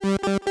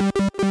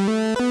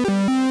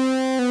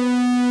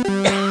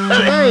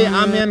Today,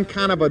 I'm in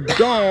kind of a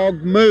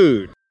dog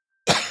mood.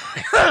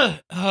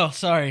 Oh,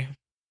 sorry.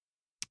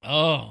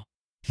 Oh.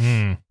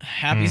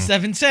 Happy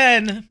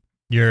 710.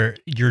 You're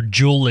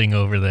juuling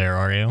over there,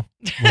 are you?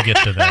 We'll get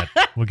to that.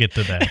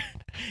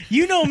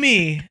 You know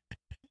me.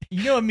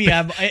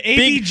 I'm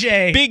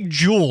ABJ. Big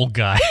jewel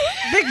guy.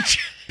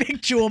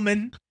 Big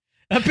jewelman.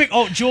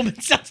 Jewelman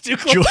sounds too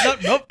close.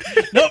 Nope.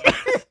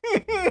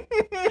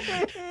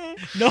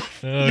 Nope.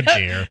 Oh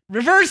dear.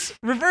 Reverse.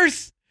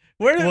 Where's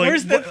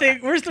the thing?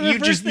 Where's the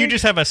reverse thing? You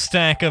just have a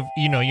stack of,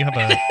 you have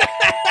a...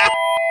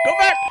 Go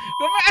back.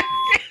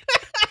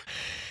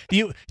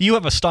 You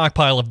have a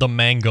stockpile of the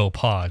mango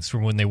pods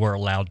from when they were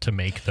allowed to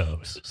make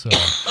those. So,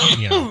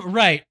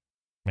 Right.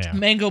 Yeah.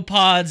 Mango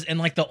pods and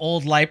like the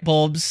old light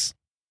bulbs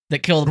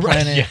that kill the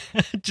planet. Yeah.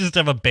 Just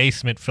have a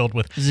basement filled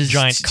with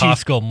giant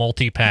Costco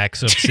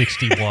multi-packs of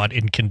 60-watt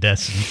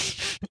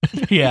incandescents.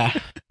 Yeah.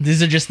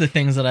 These are just the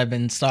things that I've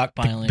been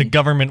stockpiling. The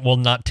government will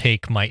not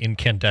take my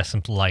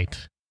incandescent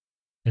light.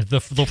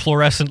 The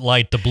fluorescent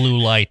light, the blue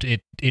light,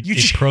 it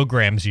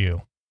programs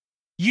you.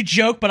 You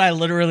joke, but I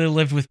literally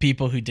lived with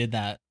people who did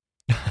that.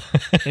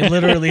 They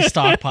literally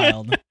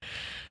stockpiled.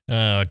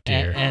 Oh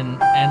dear.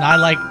 And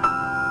I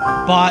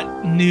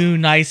bought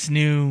nice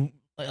new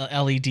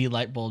LED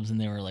light bulbs,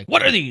 and they were like,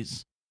 "What are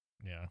these?"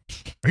 Yeah.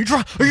 Are you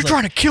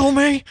trying to kill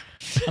me?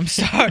 I'm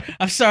sorry.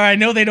 I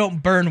know they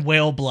don't burn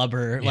whale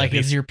blubber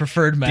is your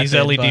preferred method. These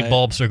LED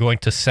bulbs are going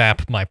to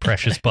sap my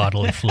precious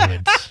bodily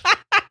fluids.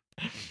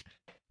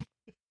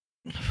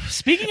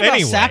 Speaking about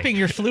sapping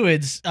your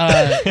fluids,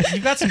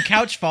 you've got some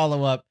couch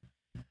follow-up.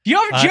 Do you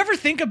ever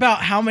think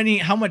about how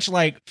much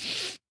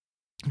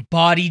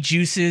body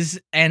juices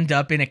end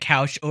up in a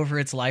couch over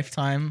its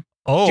lifetime?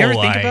 Oh, do you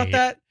ever think about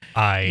that?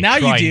 Now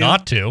try you do.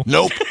 Not to.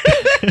 Nope.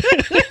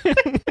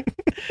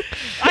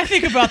 I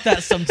think about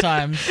that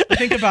sometimes. I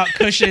think about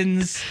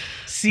cushions,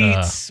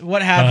 seats,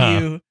 what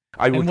have you.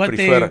 I would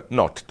prefer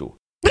not to.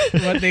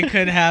 What they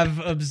could have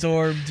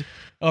absorbed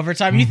over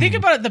time. You think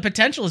about it, the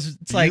potential is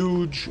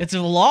huge. It's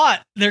a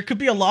lot. There could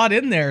be a lot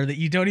in there that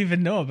you don't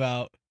even know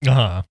about.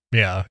 Yeah,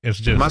 it's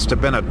just must have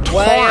been a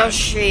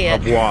torrent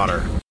of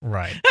water.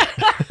 Right.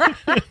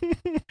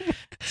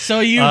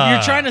 So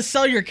you're trying to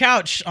sell your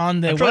couch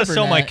on the I'm trying to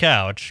sell my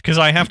couch because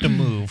I have to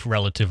move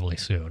relatively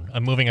soon.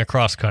 I'm moving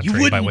across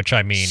country, by which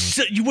I mean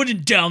you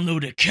wouldn't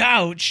download a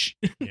couch.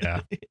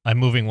 Yeah, I'm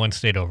moving one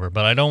state over,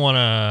 but I don't want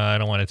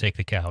to take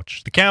the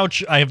couch. The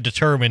couch I have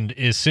determined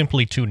is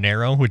simply too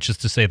narrow, which is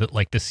to say that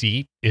the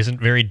seat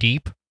isn't very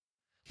deep.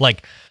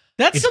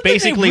 It's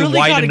basically really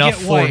wide enough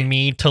for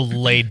me to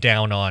lay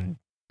down on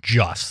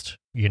just,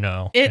 I don't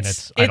know.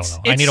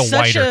 I need a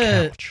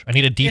wider couch. I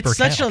need a deeper couch.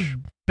 It's such a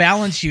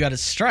balance you got to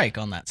strike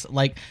on that.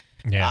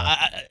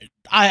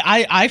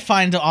 I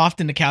find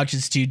often the couch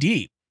is too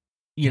deep,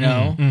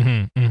 Yeah.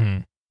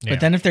 But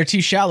then if they're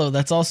too shallow,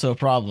 that's also a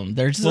problem.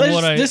 This is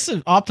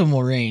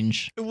optimal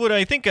range. What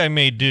I think I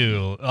may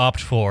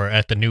opt for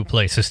at the new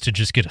place is to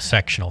just get a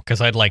sectional,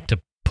 because I'd like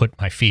to put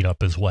my feet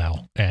up as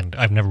well, and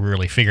I've never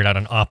really figured out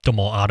an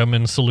optimal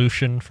ottoman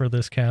solution for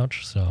this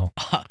couch. So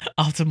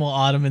optimal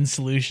ottoman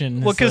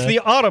solution. Well, because the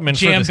ottoman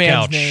for this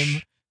couch,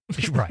 name.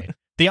 Right?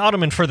 The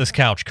ottoman for this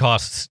couch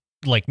costs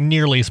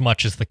nearly as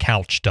much as the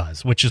couch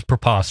does, which is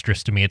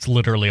preposterous to me. It's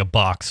literally a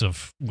box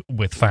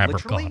with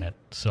fabric on it.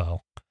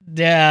 So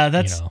yeah,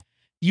 that's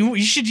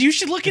you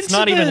should look into. It's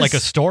not even like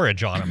a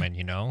storage ottoman,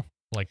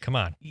 come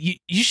on.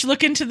 You should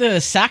look into the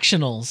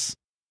sectionals.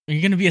 Are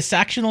you going to be a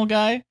sectional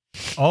guy?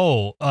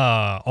 Oh,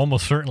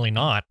 almost certainly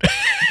not.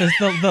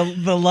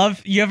 the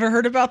love. You ever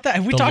heard about that?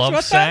 Have we talked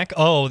about sack? That?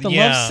 Oh, the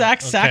yeah. love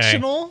sack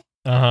sectional.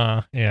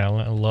 Yeah,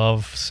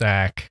 love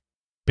sack,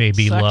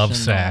 baby, sectional. Love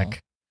sack.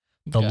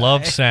 The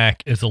love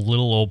sack is a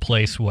little old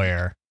place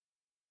where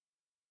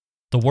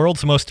the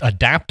world's most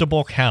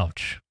adaptable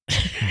couch.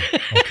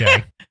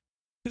 Okay.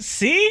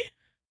 See,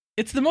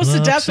 it's the most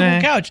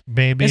adaptable couch.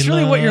 Baby, it's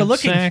really what you're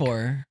looking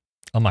for.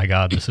 Oh my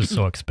God, this is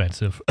so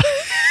expensive.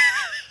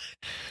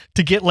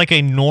 To get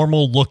a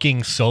normal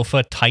looking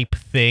sofa type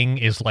thing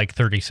is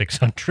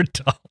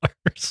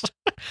 $3,600,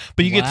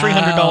 but you get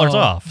 $300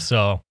 off.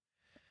 So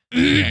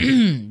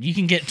you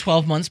can get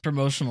 12 months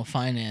promotional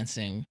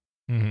financing.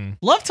 Mm-hmm.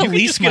 Love to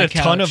lease my couch. You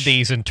get a ton of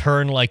these and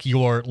turn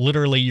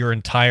your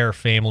entire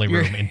family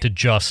room into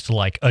just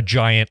a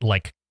giant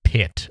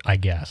pit, I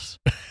guess.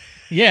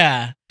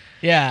 Yeah.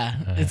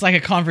 It's like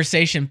a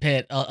conversation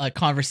pit, a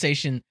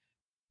conversation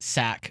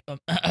sack,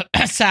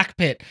 sack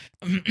pit.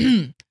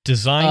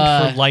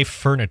 Designed for Life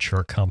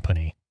Furniture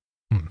Company.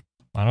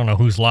 I don't know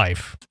whose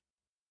life.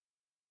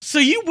 So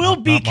you will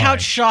be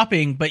couch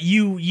shopping, but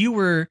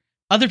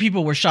other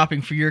people were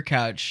shopping for your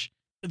couch.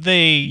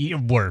 They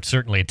were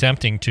certainly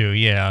attempting to,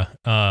 yeah.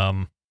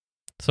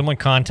 Someone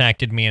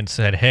contacted me and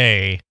said,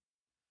 "Hey,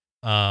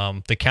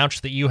 the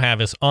couch that you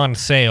have is on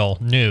sale,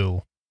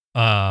 new.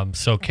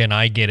 So can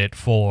I get it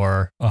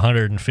for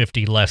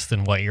 $150 less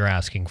than what you're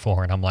asking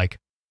for?" And I'm like,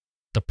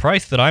 the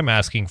price that I'm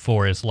asking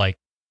for is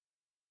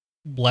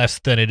less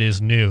than it is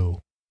new.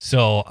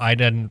 So I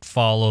didn't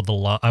follow the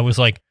law. I was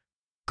like,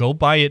 go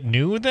buy it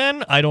new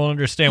then? I don't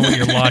understand what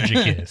your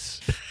logic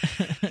is.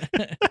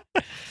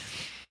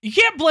 You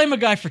can't blame a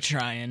guy for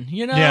trying,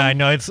 you know? Yeah, I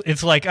know.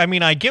 It's like, I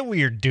mean, I get what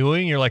you're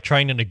doing. You're like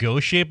trying to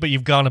negotiate, but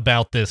you've gone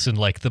about this in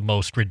like the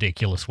most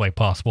ridiculous way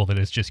possible that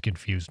has just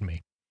confused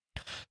me.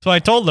 So I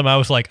told them, I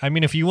was like, I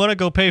mean, if you want to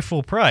go pay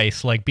full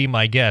price, like be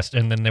my guest.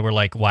 And then they were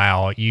like,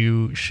 wow,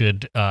 you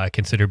should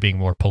consider being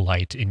more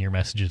polite in your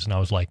messages. And I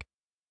was like,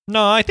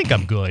 no, I think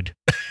I'm good.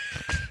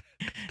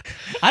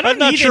 I'm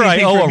not sure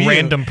I owe a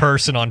random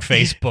person on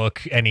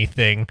Facebook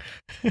anything.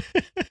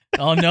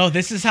 Oh no,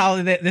 this is how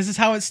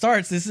it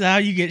starts. This is how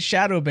you get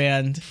shadow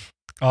banned.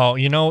 Oh,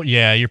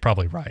 yeah, you're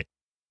probably right.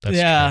 That's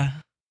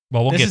true.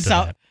 Well, we'll get to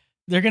that.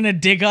 They're gonna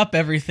dig up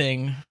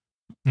everything.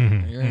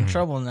 Mm-hmm, you're in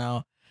trouble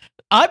now.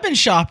 I've been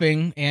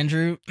shopping,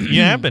 Andrew.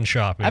 Yeah, I've been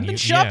shopping. I've been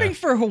shopping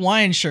for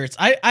Hawaiian shirts.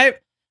 I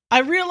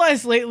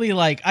realized lately,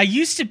 like, I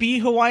used to be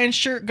Hawaiian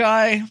shirt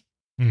guy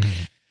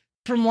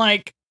from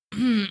like,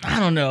 I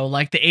don't know,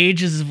 like the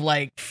ages of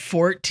like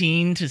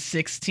 14 to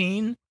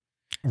 16.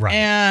 Right.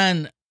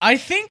 And I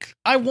think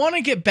I want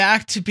to get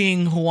back to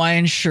being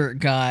Hawaiian shirt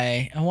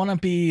guy. I want to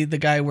be the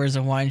guy who wears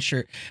a Hawaiian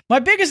shirt. My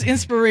biggest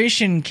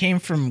inspiration came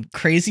from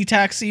Crazy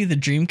Taxi, the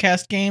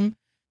Dreamcast game.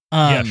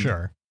 Yeah,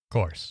 sure. Of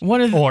course.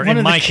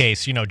 In my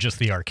case, just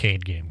the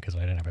arcade game because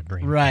I didn't have a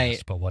Dreamcast,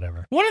 right. But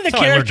whatever. One of the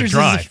characters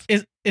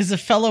is a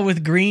fellow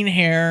with green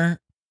hair.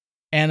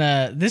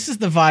 And this is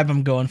the vibe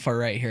I'm going for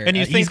right here. And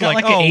you think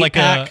like an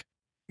 8-pack.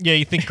 Yeah,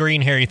 you think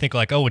green hair, you think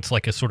like, oh, it's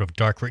like a sort of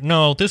dark green.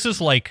 No, this is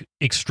like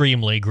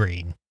extremely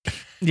green.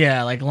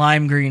 Yeah, like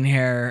lime green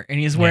hair. And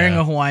he's wearing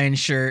a Hawaiian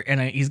shirt and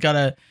he's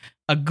got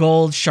a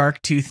gold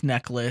shark tooth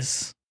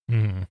necklace.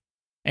 Mm-hmm.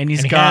 And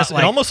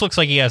it almost looks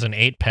like he has an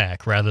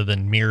 8-pack rather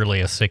than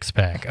merely a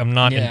 6-pack. I'm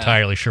not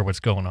entirely sure what's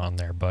going on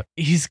there, but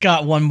he's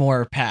got one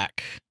more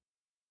pack.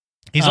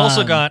 He's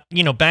also got,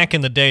 back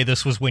in the day,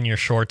 this was when your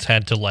shorts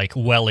had to like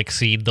well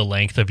exceed the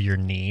length of your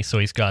knee. So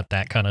he's got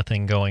that kind of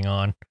thing going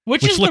on,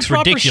 which looks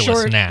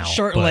ridiculous now.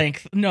 Short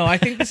length. No, I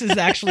think this is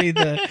actually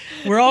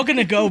we're all going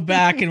to go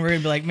back and we're going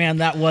to be like, man,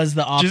 that was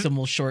the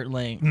optimal short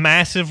length.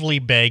 Massively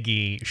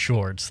baggy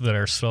shorts that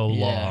are so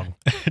long,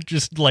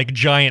 just like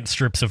giant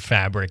strips of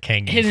fabric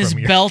hanging and his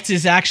belt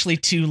is actually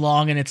too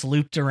long and it's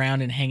looped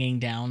around and hanging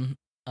down.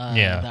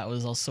 That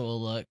was also a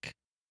look.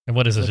 And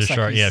what is this?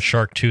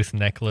 Shark tooth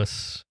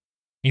necklace.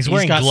 He's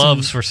wearing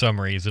gloves for some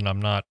reason. I'm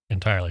not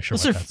entirely sure.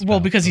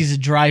 Because he's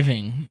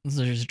driving.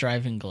 There's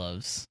driving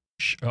gloves.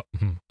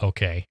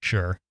 Okay,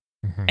 sure.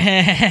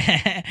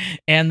 Mm-hmm.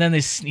 And then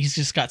he's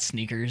just got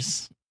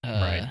sneakers.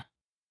 Right.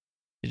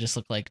 They just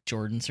look like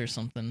Jordans or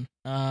something.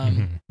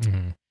 But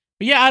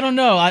yeah, I don't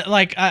know.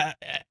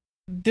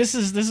 This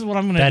is what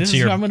I'm gonna. That's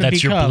what I'm gonna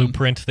That's become. your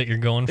blueprint that you're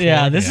going for.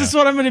 Yeah, this is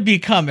what I'm gonna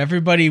become.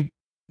 Everybody,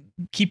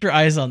 keep your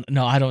eyes on.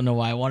 No, I don't know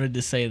why I wanted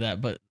to say that,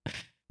 but.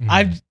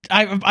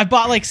 I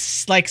bought like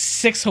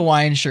 6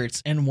 Hawaiian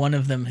shirts and one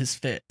of them has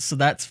fit, so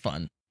that's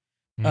fun.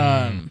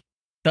 The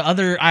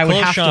other I would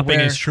have to wear. Shopping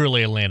is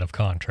truly a land of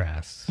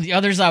contrasts. The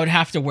others I would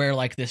have to wear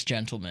like this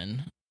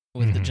gentleman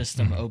with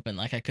them open,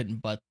 like I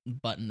couldn't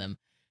button them.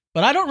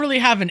 But I don't really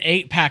have an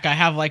 8-pack. I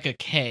have like a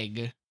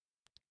keg.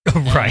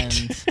 Right.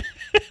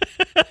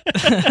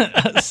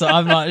 So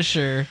I'm not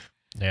sure.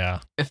 Yeah.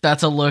 If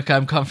that's a look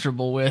I'm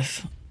comfortable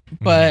with,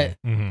 but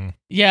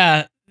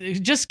yeah.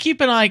 Just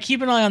keep an eye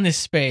on this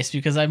space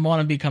because I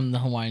want to become the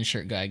Hawaiian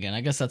shirt guy again.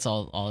 I guess that's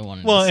all I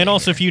wanted. Well, to say and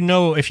also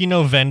here. if you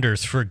know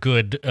vendors for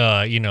good,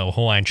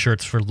 Hawaiian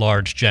shirts for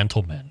large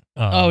gentlemen.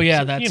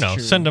 That's true.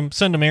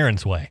 Send them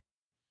Aaron's way.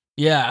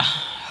 Yeah,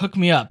 hook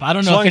me up. I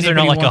don't know as long if as they're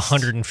not like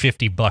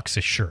 $150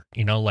 a shirt.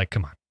 Like,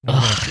 come on.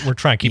 We're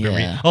trying to keep it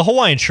real. A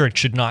Hawaiian shirt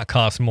should not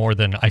cost more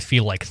than I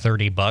feel like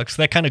 $30.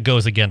 That kind of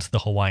goes against the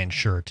Hawaiian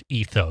shirt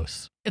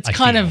ethos.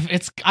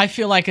 I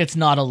feel like it's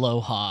not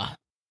aloha.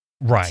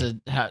 Right.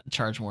 To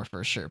charge more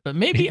for a shirt, but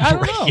maybe I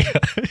don't know.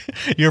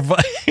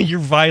 Yeah. You're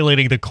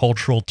violating the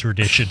cultural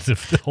traditions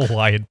of the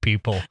Hawaiian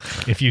people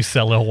if you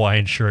sell a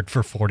Hawaiian shirt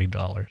for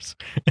 $40.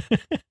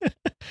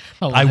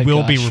 I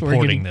will be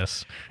reporting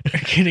this. We're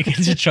getting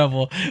into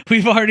trouble.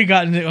 We've already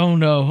gotten. Oh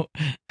no,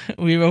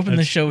 we've opened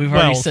the show. We've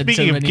already said so many things.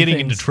 Speaking of getting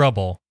into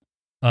trouble,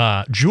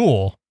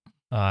 Juul,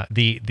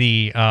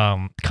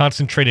 the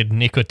concentrated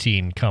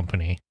nicotine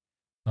company,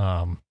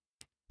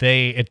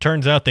 it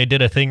turns out they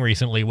did a thing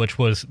recently, which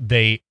was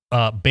they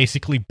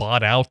basically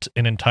bought out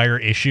an entire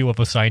issue of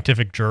a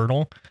scientific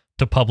journal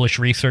to publish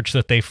research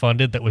that they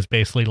funded that was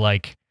basically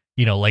like,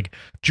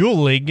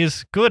 juuling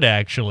is good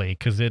actually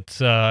because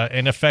it's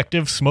an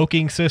effective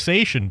smoking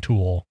cessation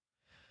tool.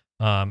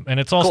 And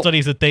it's all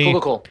studies that they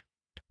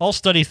all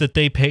studies that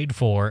they paid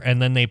for,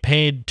 and then they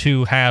paid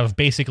to have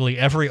basically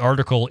every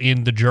article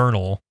in the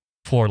journal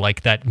for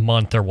like that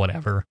month or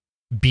whatever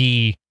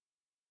be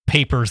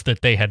papers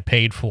that they had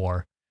paid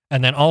for.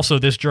 And then also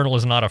this journal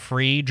is not a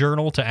free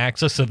journal to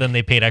access, so then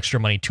they paid extra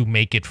money to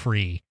make it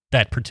free,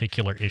 that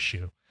particular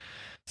issue.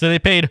 So they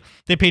paid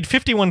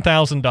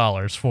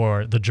 $51,000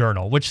 for the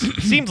journal, which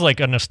seems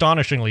like an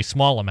astonishingly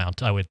small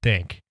amount, I would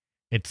think.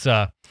 It's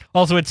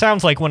also, it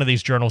sounds like one of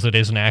these journals that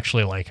isn't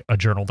actually like a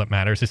journal that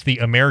matters. It's the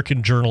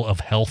American Journal of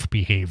Health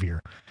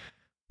Behavior,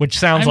 which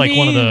sounds like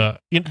one of the,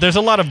 there's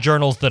a lot of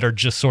journals that are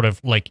just sort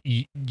of like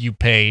you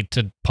pay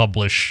to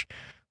publish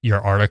your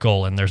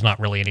article and there's not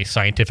really any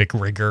scientific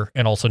rigor,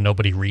 and also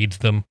nobody reads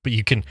them, but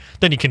you can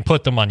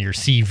put them on your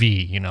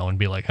CV, you know, and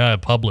be like,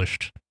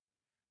 published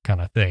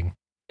kind of thing.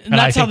 And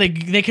that's how they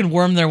can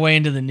worm their way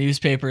into the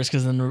newspapers,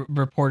 because then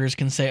reporters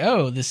can say,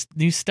 "Oh, this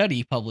new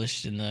study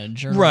published in the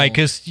journal." Right,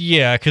 because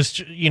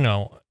you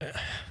know,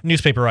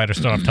 newspaper writers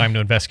don't have time to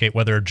investigate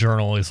whether a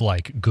journal is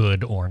like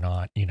good or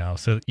not. You know,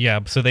 so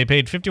they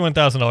paid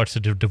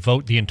 $51,000 to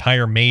devote the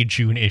entire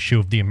May-June issue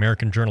of the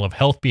American Journal of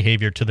Health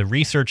Behavior to the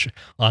research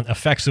on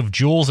effects of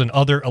Juuls and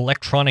other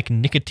electronic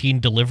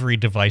nicotine delivery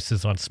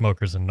devices on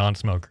smokers and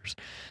non-smokers.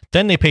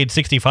 Then they paid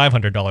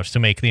 $6,500 to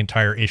make the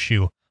entire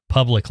issue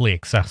publicly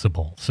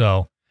accessible.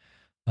 So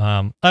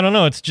I don't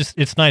know,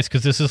 it's nice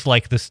because this is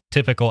like this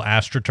typical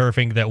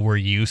astroturfing that we're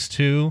used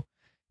to,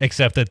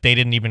 except that they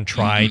didn't even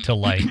try to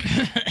like,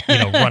 you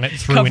know, run it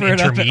through an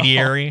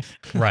intermediary.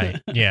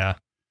 Right. Yeah.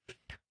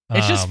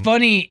 It's just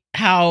funny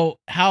how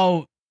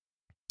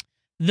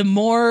the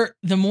more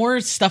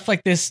stuff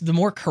like this, the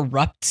more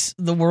corrupt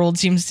the world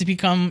seems to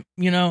become,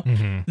 you know.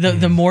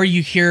 The more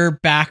you hear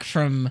back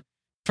from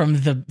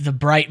the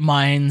bright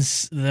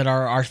minds that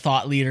are our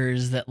thought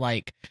leaders that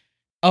like,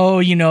 oh,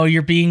 you know,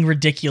 you're being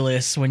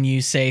ridiculous when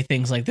you say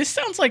things like, this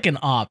sounds like an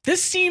op.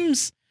 This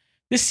seems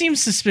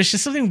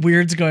suspicious. Something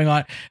weird's going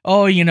on.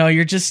 Oh, you know,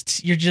 you're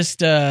just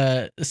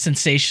a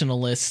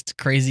sensationalist,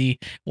 crazy,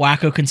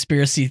 wacko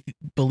conspiracy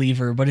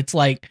believer. But it's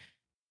like,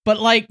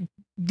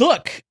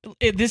 look,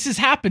 this is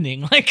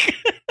happening. Like,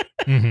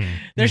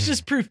 there's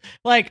just proof.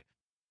 Like,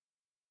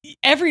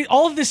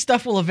 all of this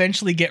stuff will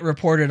eventually get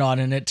reported on,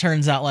 and it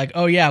turns out like,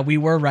 oh yeah, we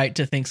were right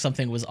to think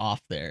something was off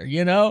there,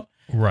 you know?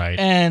 Right.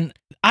 And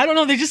I don't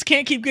know, they just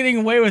can't keep getting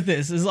away with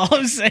this, is all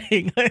I'm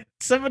saying.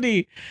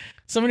 Somebody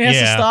has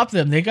to stop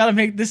them. They got to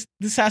make this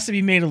has to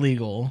be made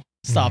illegal.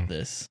 Stop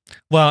this.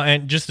 Well,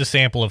 and just a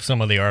sample of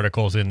some of the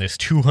articles in this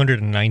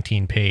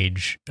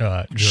 219-page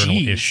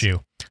journal issue.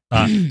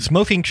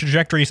 Smoking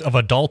trajectories of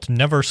adult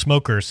never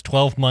smokers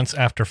 12 months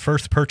after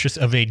first purchase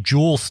of a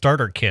Juul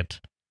starter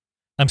kit.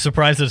 I'm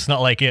surprised that it's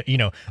not like, you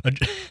know,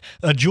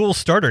 a Juul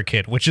starter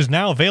kit, which is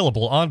now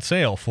available on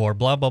sale for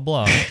blah, blah,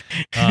 blah.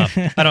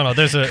 I don't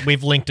know.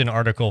 We've linked an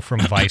article from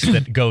Vice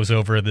that goes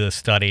over the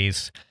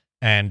studies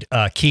and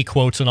key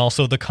quotes and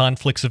also the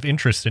conflicts of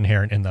interest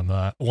inherent in them.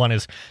 One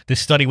is, this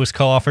study was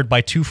co-authored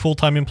by 2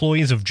 full-time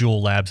employees of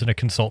Juul Labs and a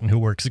consultant who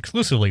works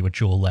exclusively with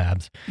Juul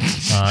Labs.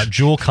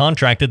 Juul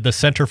contracted the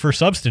Center for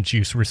Substance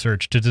Use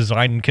Research to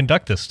design and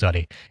conduct this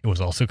study. It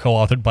was also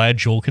co-authored by a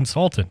Juul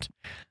consultant.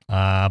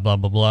 Blah, blah,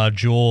 blah,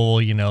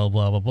 Juul, you know,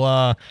 blah, blah,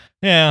 blah.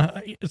 Yeah,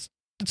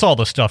 it's all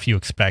the stuff you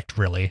expect,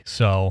 really.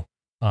 So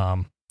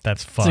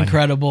that's fun. It's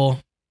incredible.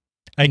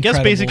 I guess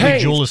basically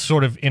Juul is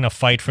sort of in a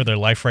fight for their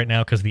life right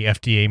now because the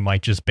FDA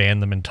might just ban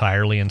them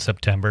entirely in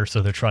September.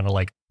 So they're trying to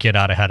like get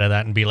out ahead of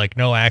that and be like,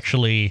 no,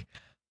 actually,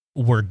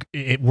 we're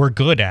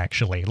good,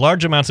 actually.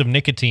 Large amounts of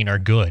nicotine are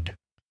good,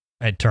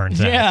 it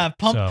turns out. Yeah,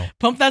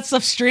 pump that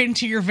stuff straight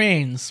into your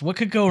veins. What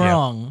could go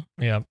wrong?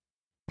 Yeah.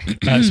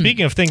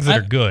 Speaking of things that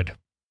are good.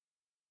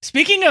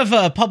 Speaking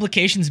of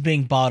publications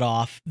being bought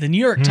off, the New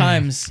York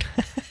Times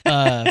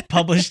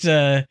published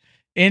a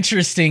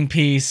interesting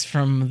piece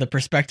from the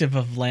perspective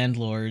of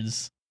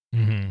landlords.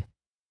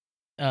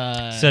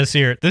 Says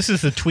here, this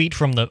is the tweet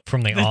from the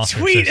author. The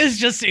tweet is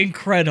just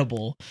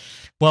incredible.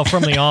 Well,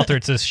 from the author,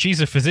 it says,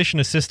 she's a physician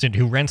assistant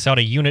who rents out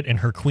a unit in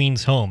her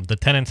Queens home. The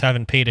tenants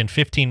haven't paid in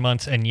 15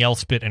 months and yell,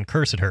 spit, and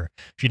curse at her.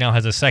 She now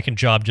has a second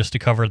job just to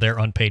cover their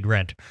unpaid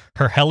rent.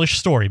 Her hellish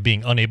story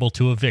being unable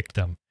to evict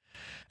them.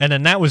 And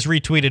then that was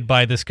retweeted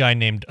by this guy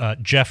named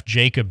Jeff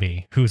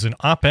Jacoby, who's an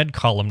op-ed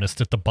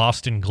columnist at the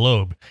Boston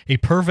Globe, a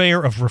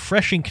purveyor of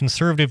refreshing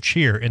conservative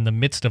cheer in the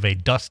midst of a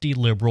dusty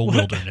liberal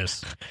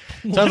wilderness.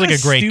 Sounds like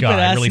a great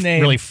guy,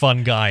 really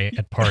fun guy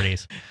at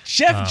parties.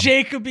 Jeff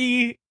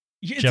Jacoby,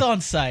 it's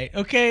on site,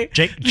 okay?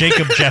 Jacob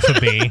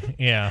Jeffaby,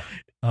 yeah.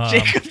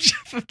 Jacob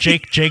Jeffaby.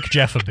 Jake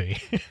Jeffaby.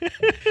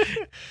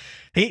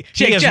 He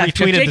has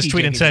retweeted this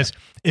tweet and says,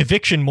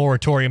 eviction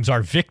moratoriums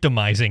are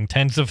victimizing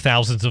tens of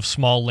thousands of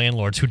small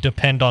landlords who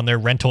depend on their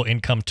rental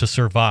income to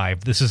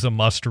survive. This is a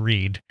must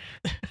read.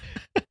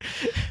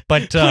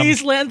 But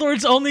please,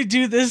 landlords only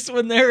do this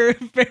when they're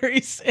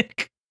very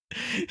sick.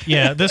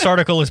 Yeah, this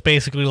article is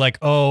basically like,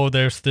 oh,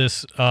 there's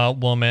this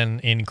woman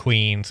in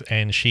Queens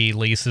and she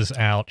leases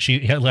out.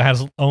 She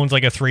owns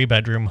like a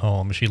 3-bedroom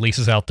home. She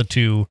leases out the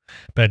 2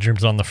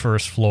 bedrooms on the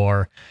first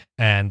floor,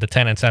 and the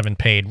tenants haven't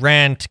paid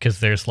rent because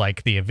there's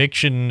like the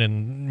eviction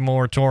and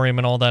moratorium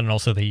and all that, and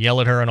also they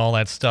yell at her and all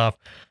that stuff.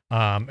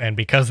 And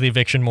because of the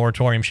eviction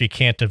moratorium, she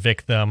can't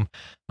evict them.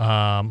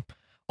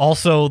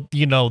 Also,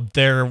 you know,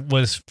 there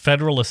was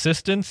federal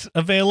assistance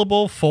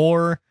available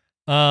for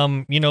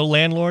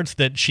landlords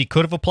that she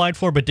could have applied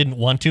for but didn't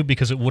want to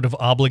because it would have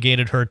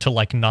obligated her to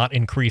like not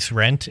increase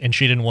rent, and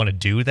she didn't want to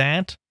do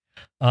that.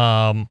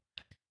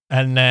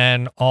 And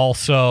then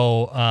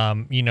also,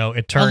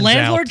 it turns out... A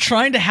landlord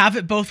trying to have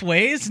it both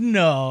ways?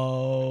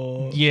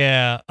 No.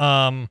 Yeah.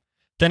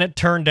 Then it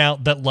turned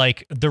out that,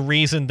 like, the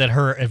reason that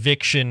her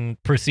eviction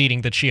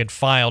proceeding that she had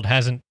filed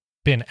hasn't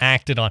been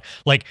acted on.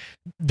 Like,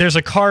 there's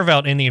a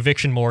carve-out in the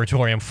eviction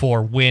moratorium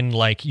for when,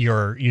 like,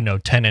 your,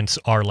 tenants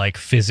are, like,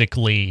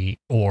 physically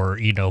or,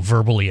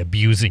 verbally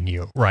abusing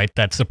you, right?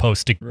 That's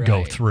supposed to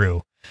go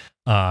through.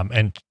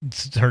 And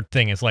her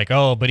thing is like,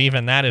 oh, but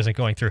even that isn't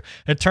going through.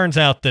 It turns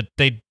out that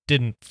they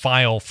didn't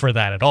file for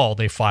that at all.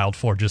 They filed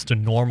for just a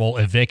normal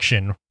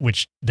eviction,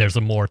 which there's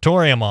a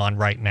moratorium on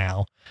right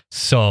now.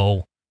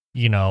 So,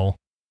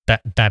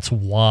 that's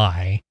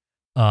why.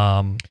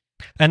 And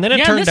then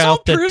it turned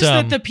out that proves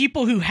that the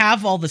people who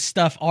have all the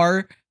stuff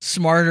are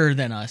smarter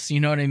than us. You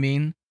know what I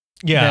mean?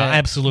 Yeah,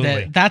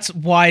 absolutely. That's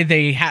why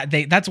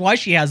that's why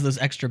she has those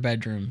extra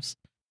bedrooms.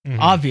 Mm-hmm.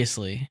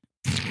 Obviously.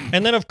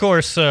 And then, of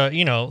course,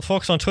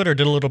 folks on Twitter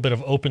did a little bit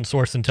of open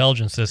source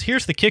intelligence. Says,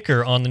 here's the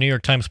kicker on the New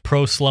York Times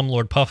pro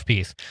slumlord puff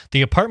piece.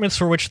 The apartments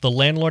for which the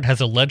landlord has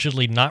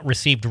allegedly not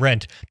received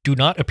rent do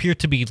not appear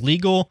to be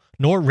legal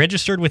nor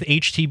registered with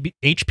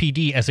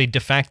HPD as a de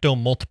facto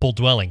multiple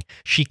dwelling.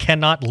 She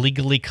cannot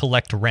legally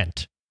collect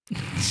rent.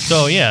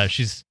 So, yeah,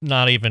 she's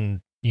not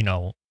even,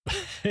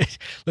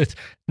 it's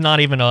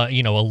not even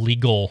a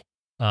legal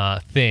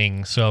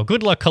thing. So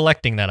good luck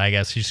collecting that, I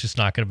guess. She's just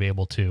not going to be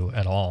able to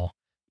at all.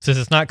 Says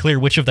it's not clear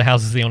which of the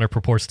houses the owner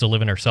purports to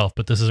live in herself,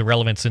 but this is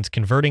irrelevant since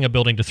converting a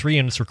building to 3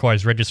 units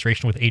requires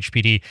registration with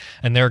HPD,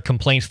 and there are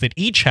complaints that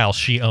each house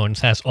she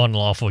owns has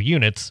unlawful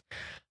units.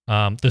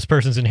 This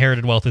person's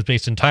inherited wealth is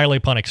based entirely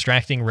upon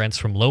extracting rents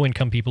from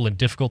low-income people in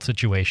difficult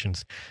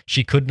situations.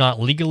 She could not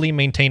legally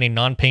maintain a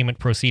non-payment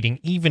proceeding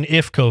even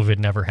if COVID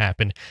never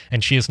happened,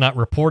 and she is not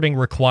reporting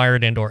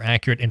required and or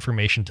accurate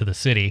information to the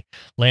city.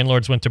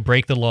 Landlords went to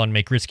break the law and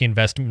make risky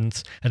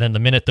investments, and then the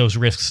minute those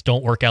risks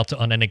don't work out to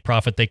unending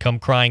profit, they come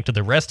crying to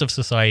the rest of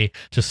society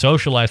to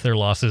socialize their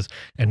losses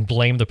and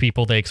blame the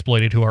people they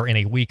exploited who are in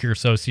a weaker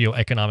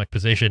socioeconomic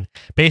position.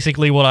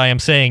 Basically, what I am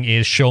saying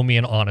is, show me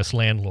an honest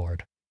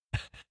landlord.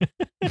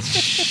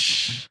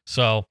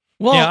 So,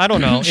 yeah, I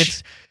don't know.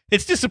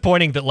 It's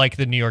disappointing that, like,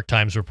 the New York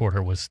Times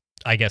reporter was,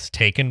 I guess,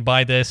 taken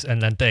by this,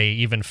 and that they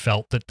even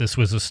felt that this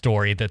was a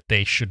story that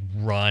they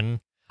should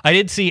run.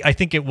 I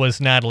think it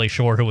was Natalie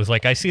Shore who was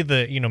like, I see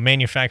the,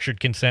 manufactured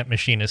consent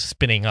machine is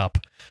spinning up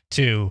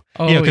to,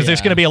 because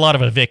there's going to be a lot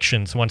of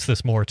evictions once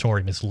this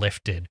moratorium is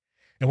lifted.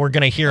 And we're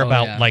going to hear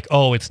about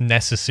it's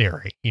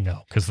necessary,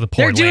 because the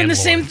poor They're doing landlords.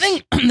 the same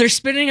thing. They're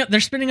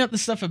spinning up the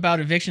stuff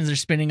about evictions. They're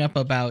spinning up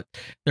about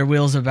their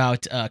wheels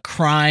about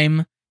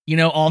crime.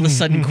 All of a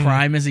sudden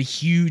crime is a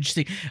huge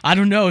thing. I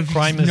don't know if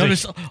crime you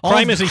notice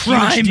crime is a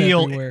huge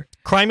deal. Everywhere.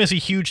 Crime is a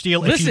huge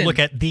deal if you look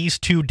at these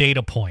 2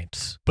 data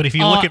points. But if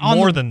you look at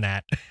more than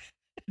that.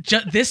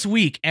 This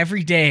week,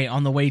 every day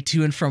on the way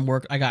to and from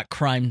work, I got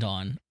crimed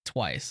on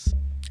twice.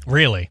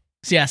 Really?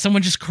 So yeah,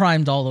 someone just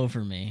crimed all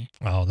over me.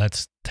 Oh,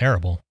 that's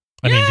terrible.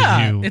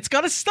 It's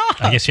got to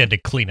stop. I guess you had to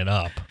clean it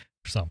up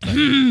or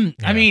something.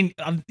 I mean,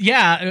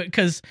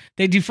 because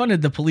they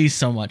defunded the police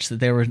so much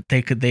that they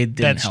didn't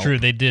That's help. true.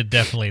 They did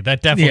definitely.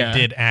 That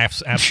definitely did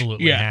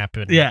absolutely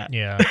happen.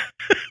 Yeah.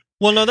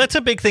 Well, no, that's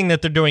a big thing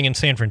that they're doing in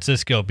San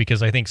Francisco,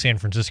 because I think San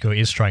Francisco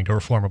is trying to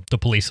reform the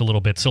police a little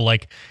bit. So,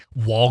 like,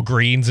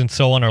 Walgreens and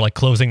so on are, like,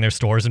 closing their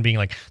stores and being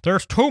like,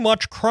 there's too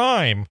much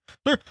crime.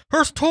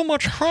 There's too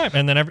much crime.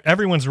 And then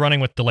everyone's running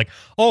with the, like,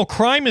 oh,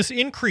 crime is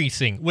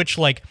increasing, which,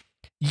 like,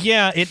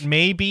 yeah, it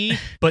may be,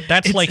 but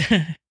that's like...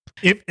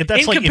 If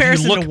that's in like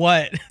comparison if you look, to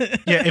what?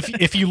 Yeah,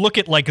 if you look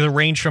at, like, the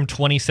range from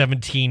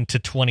 2017 to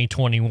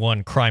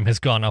 2021, crime has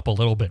gone up a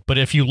little bit. But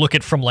if you look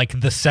at from, like,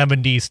 the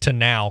 70s to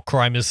now,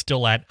 crime is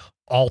still at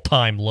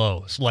all-time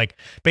lows. Like,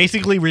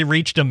 basically we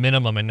reached a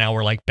minimum and now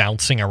we're, like,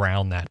 bouncing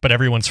around that. But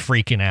everyone's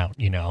freaking out,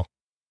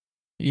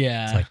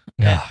 Yeah. It's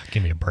like,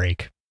 give me a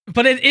break.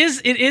 But it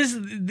is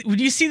when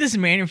you see this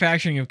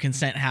manufacturing of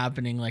consent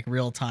happening, like,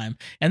 real time,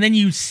 and then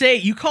you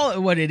call it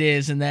what it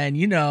is, and then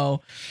you're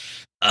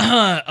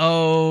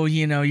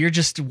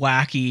just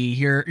wacky,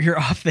 you're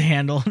off the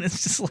handle, and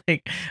it's just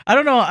like, I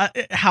don't know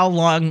how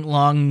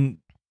long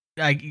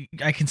I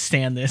can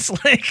stand this.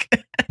 Like,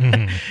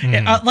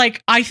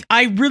 like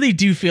I really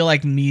do feel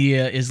like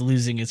media is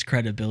losing its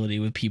credibility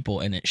with people,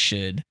 and it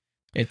should.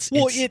 It's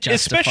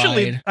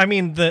especially. I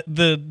mean,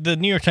 the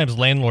New York Times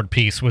landlord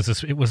piece was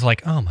it was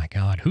like, oh my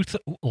god,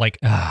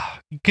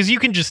 because you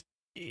can just.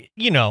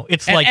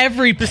 It's at like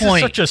every this point.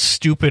 is such a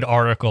stupid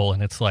article,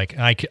 and it's like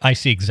I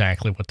see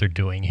exactly what they're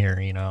doing here.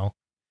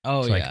 Oh,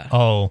 it's yeah.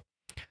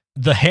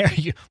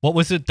 Like, what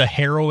was it? The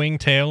harrowing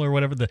tale or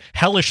whatever, the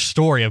hellish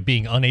story of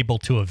being unable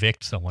to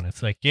evict someone.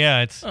 It's like,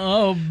 yeah, it's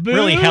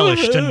really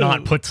hellish to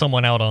not put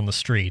someone out on the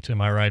street.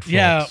 Am I right, folks?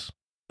 Yeah,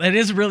 it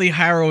is really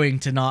harrowing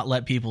to not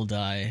let people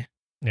die.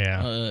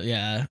 Yeah,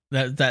 yeah.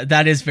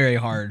 That is very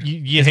hard.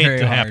 You hate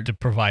to have to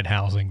provide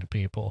housing to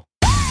people.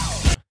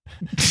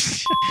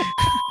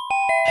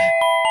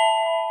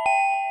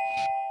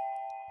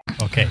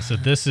 Okay, so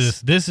this is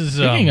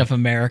speaking of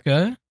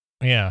America.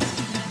 Yeah.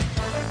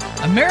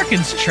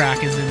 Americans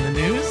track is in the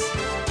news.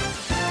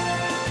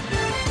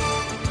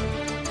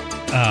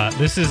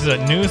 This is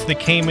news that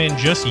came in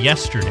just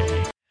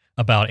yesterday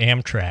about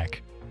Amtrak.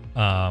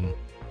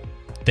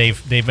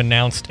 They've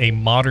announced a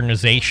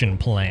modernization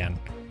plan,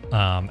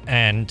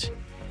 and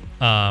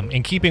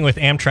in keeping with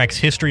Amtrak's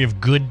history of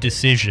good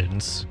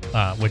decisions,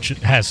 which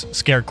has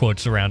scare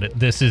quotes around it,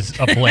 this is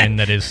a plan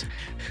that is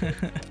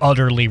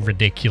utterly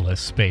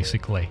ridiculous,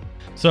 basically.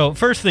 So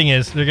first thing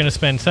is they're going to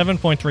spend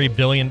 $7.3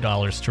 billion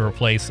to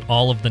replace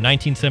all of the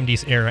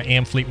 1970s era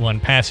Amfleet 1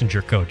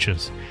 passenger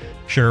coaches.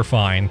 Sure,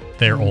 fine,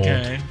 they're old.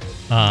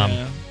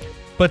 Yeah.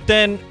 But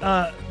then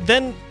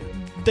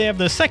they have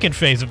the second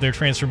phase of their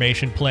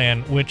transformation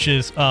plan, which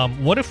is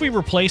what if we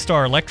replaced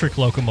our electric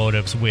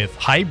locomotives with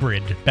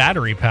hybrid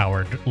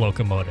battery-powered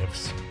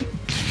locomotives?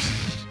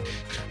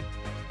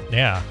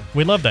 Yeah,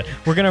 we love that.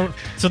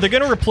 So they're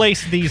gonna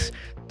replace these.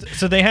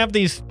 So they have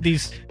these.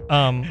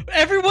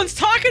 Everyone's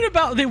talking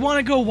about they want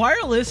to go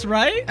wireless,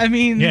 right? I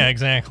mean, yeah,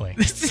 exactly.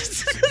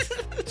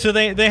 So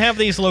they have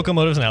these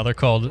locomotives now. They're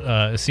called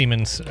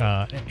Siemens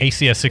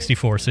ACS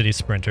 64 City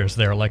Sprinters.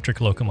 They're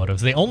electric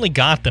locomotives. They only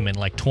got them in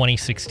like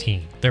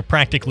 2016. They're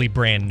practically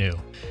brand new.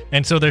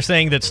 And so they're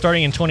saying that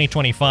starting in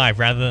 2025,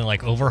 rather than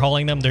like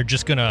overhauling them, they're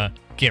just gonna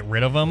get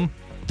rid of them.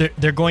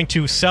 They're going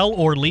to sell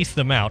or lease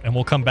them out, and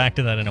we'll come back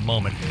to that in a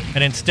moment.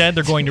 And instead,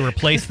 they're going to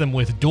replace them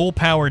with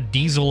dual-powered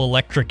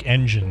diesel-electric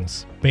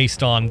engines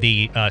based on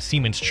the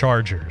Siemens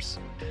Chargers.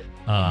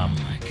 Oh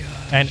my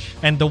god!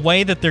 And the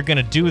way that they're going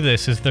to do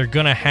this is they're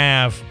going to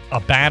have a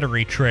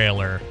battery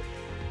trailer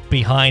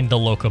behind the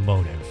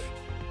locomotive.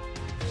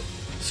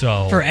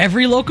 So for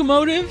every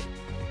locomotive?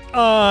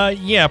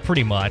 Yeah,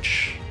 pretty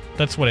much.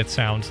 That's what it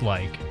sounds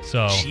like.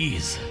 So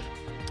jeez.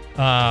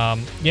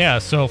 Yeah,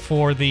 so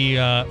for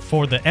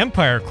the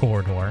Empire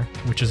Corridor,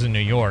 which is in New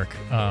York,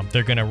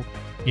 they're gonna,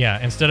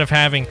 instead of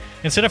having,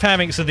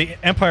 so the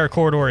Empire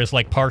Corridor is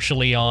like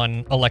partially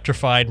on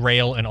electrified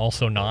rail and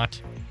also not,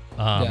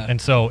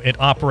 and so it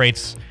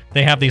operates.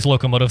 They have these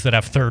locomotives that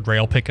have third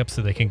rail pickups,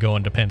 so they can go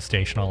into Penn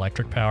Station on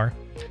electric power.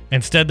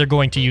 Instead, they're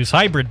going to use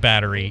hybrid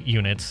battery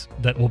units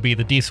that will be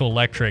the diesel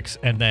electrics,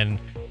 and then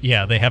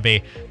they have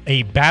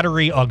a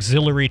battery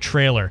auxiliary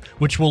trailer,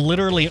 which will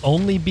literally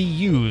only be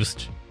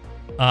used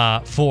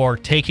for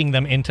taking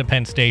them into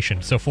Penn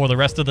Station. So for the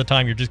rest of the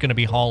time, you're just going to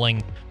be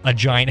hauling a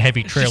giant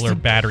heavy trailer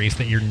of batteries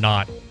that you're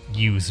not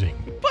using.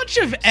 Bunch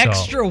of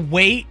extra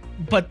weight,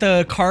 but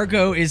the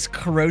cargo is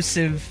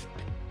corrosive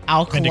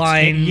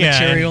alkaline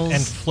materials.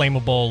 And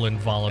flammable and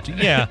volatile.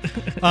 Yeah.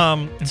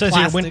 It says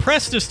here, when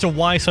pressed as to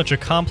why such a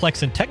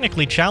complex and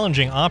technically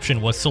challenging option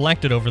was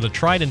selected over the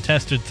tried and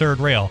tested third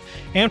rail,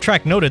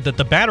 Amtrak noted that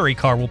the battery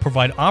car will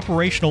provide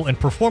operational and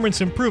performance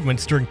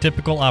improvements during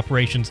typical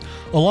operations,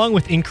 along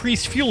with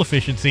increased fuel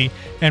efficiency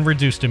and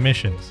reduced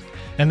emissions.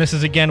 And this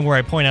is again where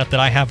I point out that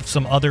I have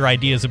some other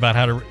ideas about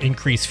how to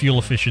increase fuel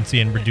efficiency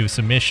and reduce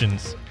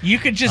emissions. You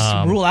could just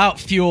rule out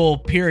fuel,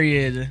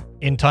 period.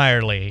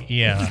 Entirely,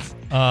 yeah.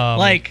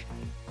 Like,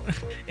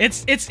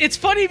 it's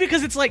funny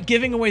because it's like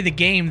giving away the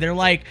game. They're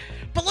like,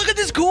 but look at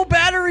this cool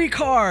battery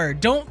car.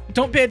 Don't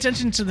pay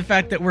attention to the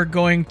fact that we're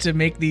going to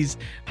make these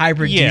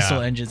hybrid diesel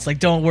engines. Like,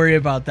 don't worry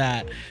about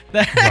that.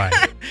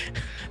 Right.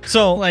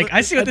 So, like, I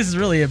see what this is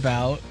really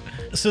about.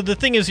 So the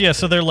thing is,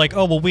 so they're like,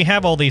 oh, well, we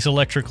have all these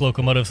electric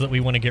locomotives that we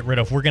want to get rid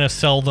of. We're going to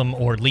sell them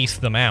or lease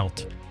them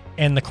out.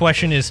 And the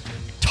question is,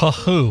 to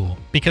who?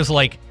 Because,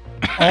 like,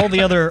 all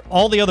the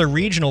other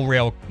regional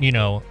rail,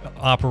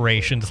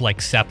 operations like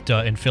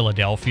SEPTA in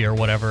Philadelphia or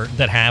whatever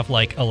that have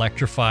like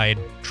electrified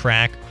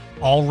track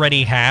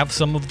already have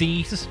some of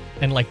these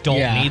and like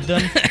don't need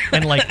them.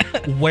 And like,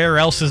 where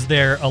else is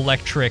there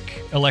electrified,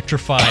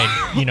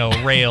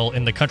 rail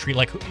in the country?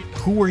 Like,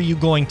 who are you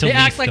going to lease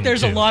them to? They act like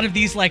there's a lot of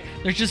these, like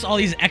there's just all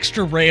these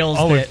extra rails.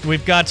 Oh,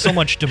 we've got so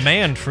much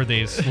demand for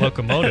these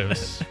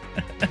locomotives.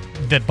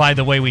 That, by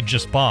the way, we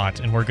just bought,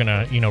 and we're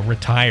gonna,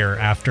 retire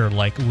after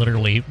like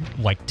literally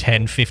like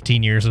 10,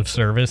 15 years of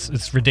service.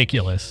 It's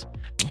ridiculous.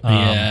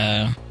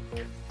 Yeah.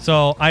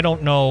 So I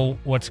don't know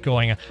what's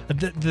going on.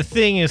 The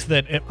thing is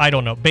that I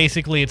don't know.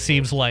 Basically, it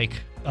seems like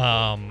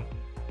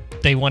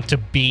they want to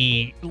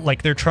be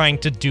like they're trying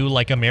to do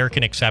like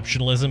American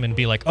exceptionalism and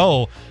be like,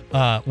 oh,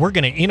 we're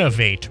gonna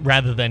innovate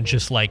rather than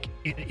just like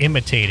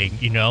imitating,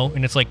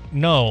 And it's like,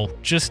 no,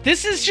 just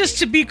this is just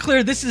to be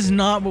clear. This is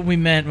not what we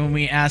meant when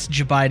we asked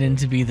Joe Biden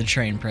to be the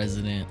train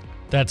president.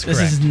 That's correct.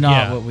 This is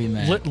not what we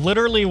meant.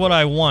 Literally, what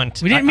I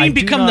want. We didn't mean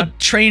become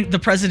the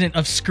president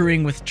of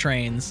screwing with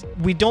trains.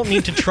 We don't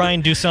need to try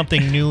and do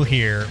something new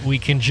here. We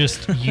can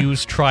just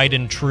use tried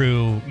and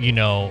true,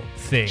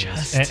 things.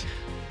 Just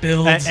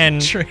build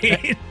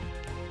train.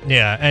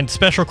 Yeah, and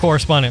special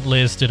correspondent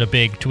Liz did a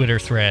big Twitter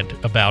thread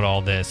about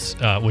all this,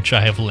 which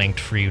I have linked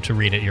for you to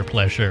read at your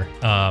pleasure.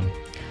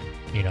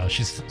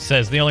 She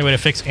says the only way to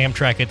fix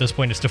Amtrak at this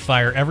point is to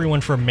fire everyone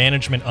from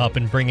management up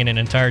and bring in an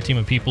entire team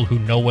of people who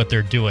know what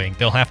they're doing.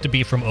 They'll have to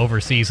be from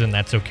overseas, and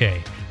that's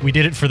okay. We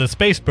did it for the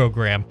space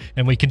program,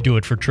 and we can do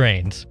it for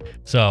trains.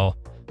 So,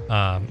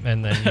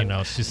 and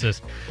then, she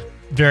says,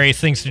 various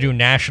things to do.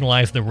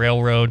 Nationalize the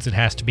railroads. It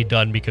has to be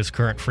done because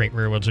current freight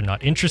railroads are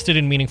not interested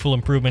in meaningful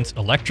improvements.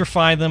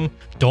 Electrify them.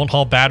 Don't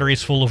haul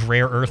batteries full of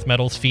rare earth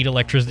metals. Feed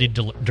electricity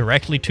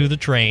directly to the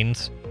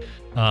trains.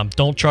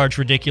 Don't charge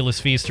ridiculous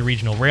fees to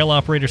regional rail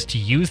operators to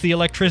use the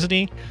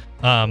electricity.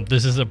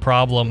 This is a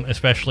problem,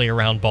 especially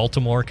around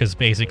Baltimore, because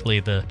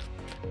basically the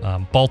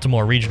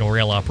Baltimore regional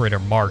rail operator,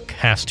 Mark,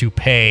 has to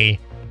pay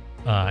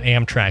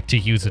Amtrak to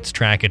use its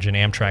trackage, and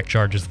Amtrak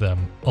charges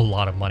them a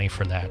lot of money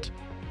for that.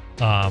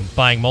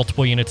 Buying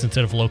multiple units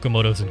instead of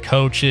locomotives and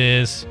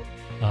coaches.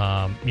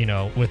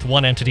 With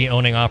one entity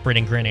owning,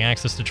 operating, granting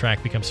access to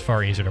track becomes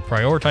far easier to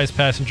prioritize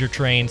passenger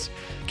trains.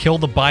 Kill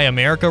the Buy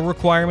America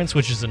requirements,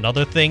 which is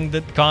another thing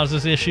that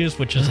causes issues,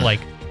 which is like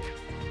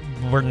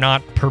we're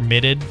not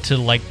permitted to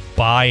like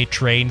buy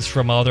trains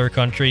from other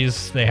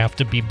countries. They have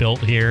to be built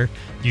here,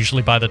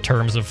 usually by the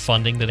terms of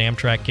funding that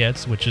Amtrak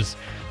gets, which is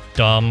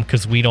dumb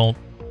because we don't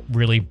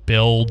really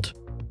build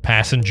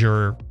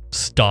passenger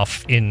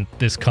stuff in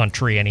this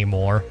country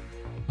anymore.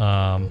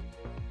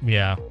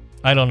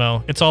 I don't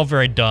know. It's all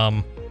very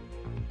dumb.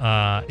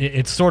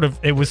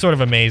 It was sort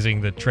of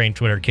amazing that Train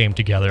Twitter came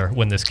together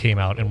when this came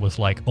out and was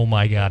like, "Oh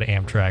my God,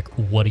 Amtrak,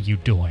 what are you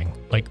doing?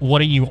 Like,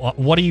 what are you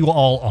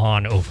all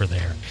on over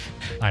there?"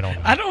 I don't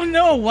know. I don't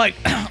know. Like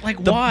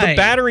why? The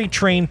battery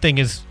train thing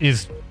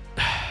is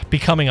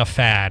becoming a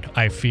fad,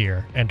 I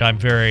fear, and I'm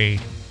very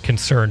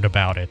concerned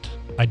about it.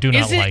 I do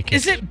not like it.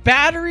 Is it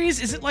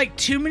batteries? Is it like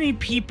too many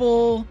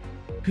people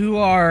who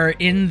are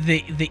in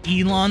the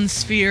Elon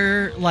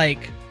sphere,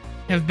 like,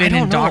 have been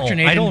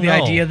indoctrinated in the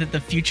idea that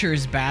the future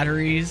is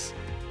batteries?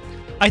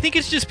 I think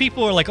it's just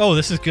people are like, oh,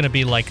 this is going to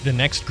be like the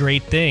next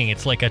great thing.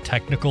 It's like a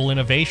technical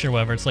innovation or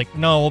whatever. It's like,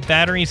 no,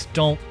 batteries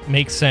don't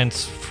make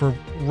sense for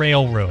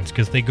railroads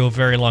because they go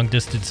very long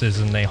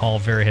distances and they haul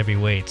very heavy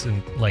weights.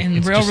 And like, and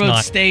it's railroads just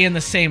not... stay in the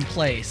same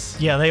place.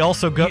 Yeah, they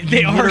also go.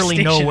 They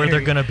literally know where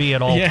they're going to be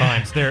at all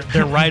times.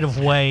 Their right of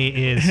way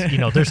is,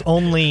 there's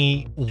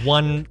only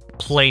one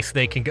place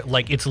they can go.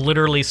 Like, it's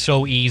literally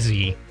so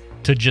easy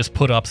to just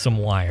put up some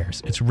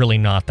wires. It's really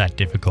not that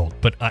difficult,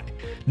 but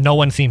no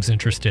one seems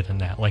interested in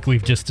that. Like,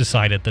 we've just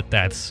decided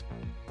that's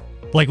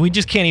like, we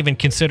just can't even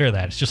consider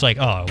that. It's just like,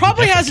 oh,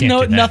 probably has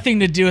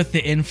nothing to do with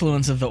the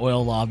influence of the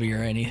oil lobby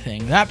or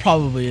anything. That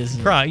probably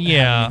isn't. I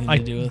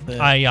to do with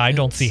it. I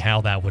don't see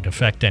how that would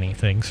affect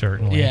anything.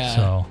 Certainly. Yeah.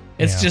 So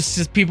it's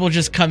just people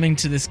just coming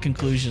to this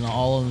conclusion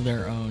all on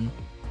their own.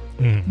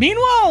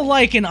 Meanwhile,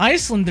 like in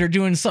Iceland, they're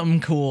doing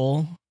something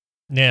cool.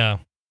 Yeah.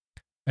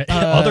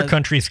 Other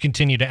countries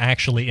continue to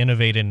actually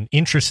innovate in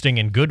interesting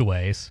and good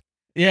ways.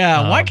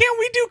 Yeah, why can't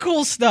we do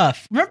cool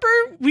stuff? Remember,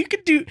 we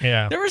could do.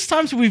 Yeah. There was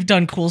times we've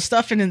done cool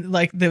stuff, and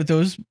like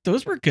those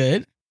were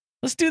good.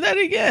 Let's do that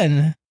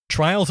again.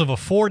 Trials of a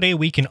 4-day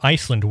week in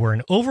Iceland were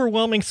an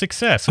overwhelming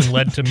success and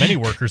led to many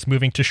workers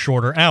moving to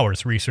shorter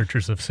hours.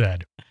 Researchers have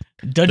said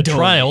the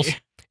trials,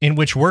 in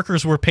which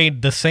workers were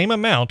paid the same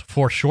amount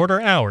for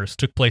shorter hours,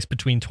 took place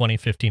between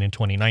 2015 and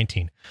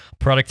 2019.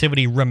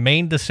 Productivity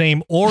remained the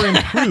same or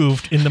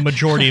improved in the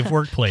majority of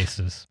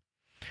workplaces.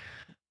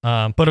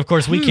 But of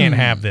course, we can't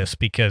have this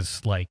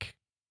because,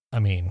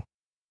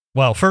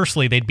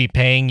 firstly, they'd be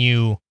paying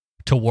you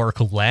to work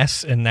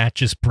less, and that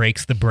just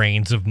breaks the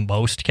brains of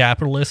most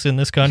capitalists in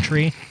this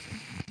country.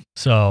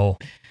 So...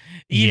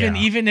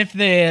 Even if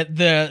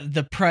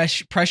the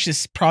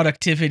precious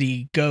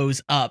productivity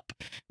goes up,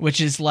 which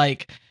is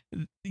like,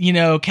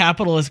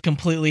 capital has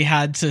completely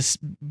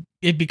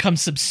it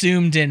becomes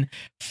subsumed in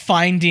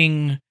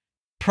finding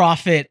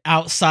profit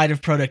outside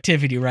of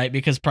productivity, right?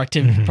 Because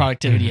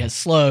productivity has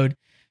slowed.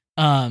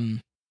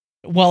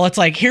 Well, it's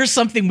like, here's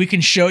something we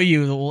can show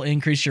you that will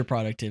increase your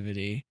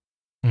productivity.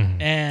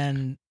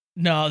 And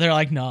no, they're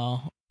like,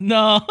 no. We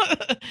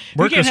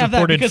can't have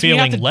that because we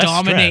have to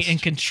dominate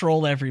and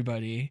control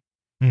everybody.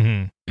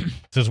 It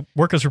says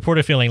workers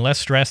reported feeling less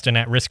stressed and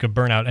at risk of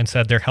burnout and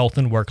said their health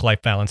and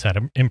work-life balance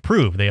had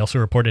improved. They also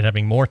reported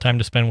having more time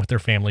to spend with their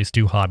families,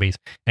 do hobbies,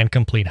 and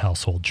complete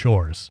household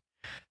chores.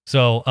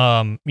 So,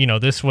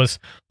 this was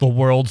the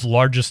world's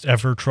largest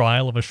ever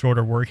trial of a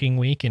shorter working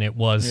week, and it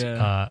was,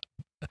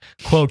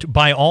 quote,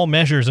 by all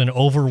measures, an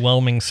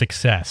overwhelming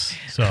success.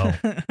 So,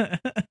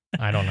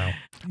 I don't know.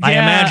 I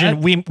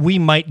imagine we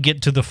might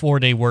get to the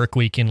 4-day work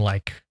week in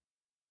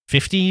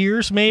 50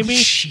 years, maybe.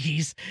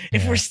 Jeez,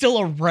 if we're still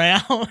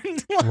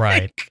around.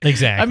 Right,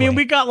 exactly. I mean,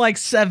 we got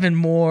 7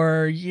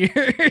 more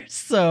years,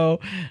 so.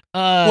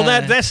 Well,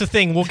 that's the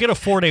thing. We'll get a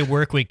 4-day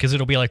work week because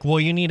it'll be like, well,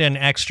 you need an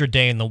extra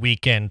day in the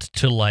weekend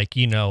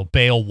to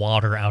bail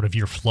water out of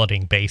your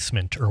flooding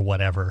basement or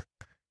whatever.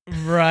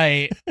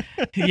 Right.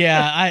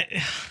 Yeah.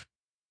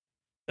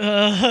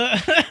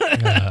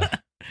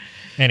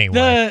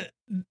 Anyway.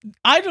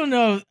 I don't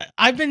know.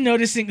 I've been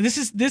noticing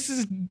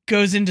this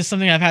goes into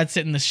something I've had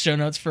sit in the show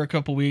notes for a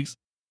couple weeks.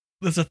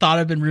 It's a thought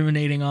I've been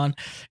ruminating on,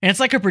 and it's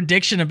like a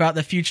prediction about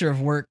the future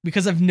of work,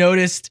 because I've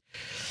noticed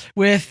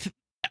with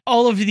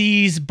all of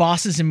these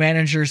bosses and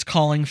managers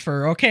calling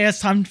for, okay, it's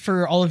time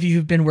for all of you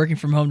who've been working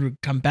from home to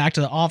come back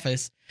to the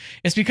office.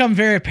 It's become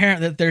very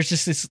apparent that there's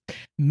just this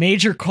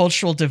major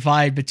cultural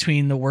divide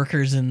between the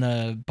workers and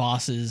the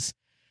bosses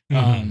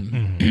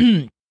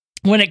when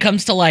it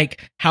comes to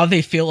like how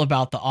they feel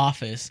about the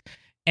office.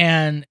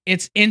 And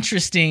it's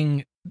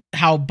interesting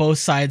how both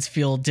sides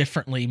feel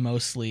differently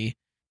mostly.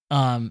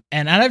 And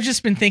I've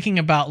just been thinking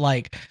about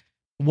like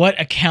what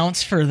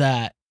accounts for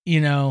that,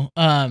 you know?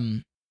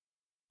 And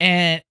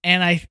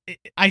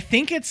I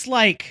think it's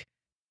like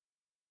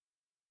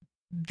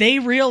they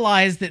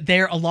realize that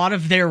a lot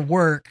of their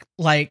work,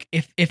 like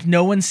if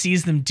no one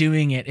sees them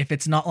doing it, if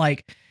it's not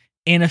like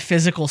in a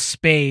physical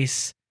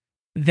space,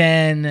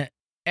 then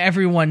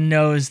everyone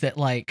knows that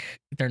like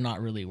they're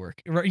not really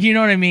working. You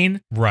know what I mean?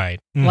 Right.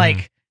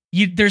 Like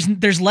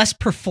there's less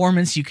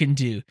performance you can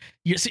do.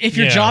 If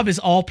your job is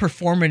all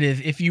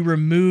performative, if you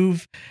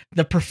remove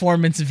the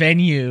performance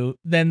venue,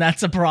 then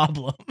that's a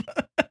problem.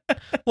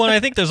 Well, I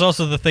think there's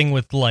also the thing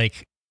with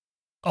like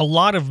a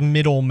lot of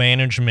middle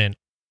management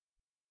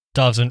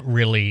doesn't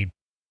really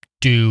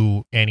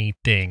do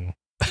anything.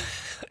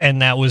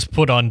 And that was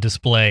put on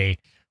display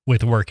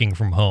with working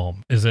from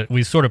home, is that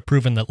we've sort of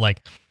proven that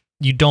like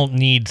you don't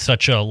need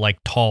such a like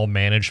tall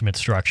management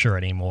structure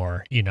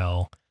anymore, you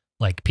know,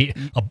 like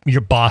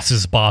your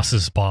boss's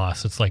boss's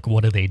boss. It's like,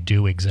 what do they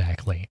do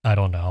exactly? I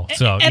don't know.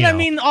 So, and I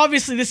mean,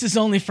 obviously this is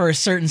only for a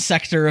certain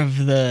sector of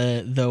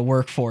the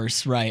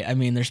workforce, right? I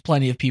mean, there's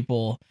plenty of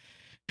people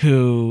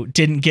who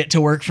didn't get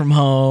to work from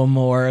home,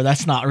 or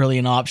that's not really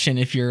an option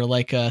if you're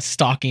like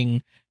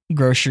stocking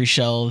grocery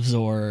shelves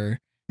or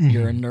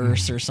you're a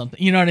nurse or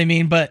something, you know what I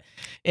mean? But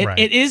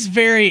it is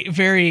very,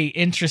 very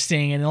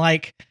interesting. And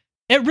like,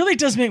 it really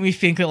does make me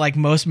think that like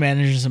most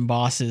managers and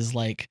bosses,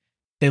 like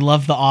they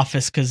love the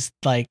office because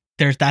like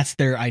that's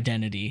their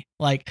identity.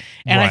 Like,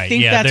 and I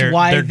think that's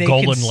why their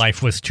goal in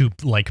life was to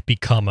like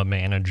become a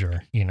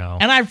manager, you know?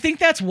 And I think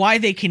that's why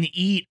they can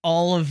eat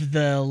all of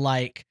the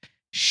like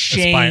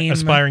shame,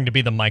 aspiring to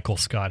be the Michael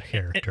Scott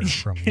character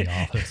from The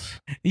Office.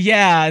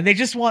 Yeah, they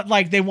just want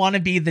like they want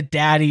to be the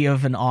daddy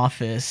of an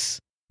office,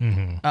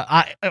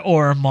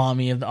 or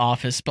mommy of the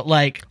office. But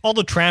like all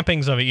the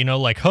trappings of it, you know,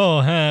 like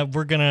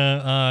we're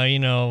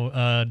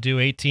gonna do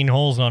 18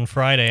 holes on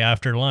Friday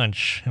after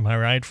lunch. Am I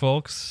right,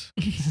 folks?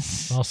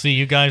 I'll see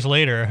you guys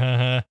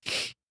later.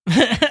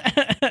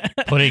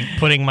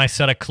 Putting my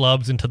set of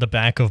clubs into the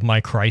back of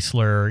my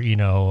Chrysler, you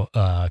know,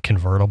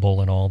 convertible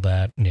and all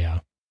that.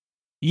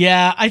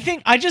 Yeah,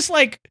 I just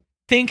like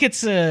think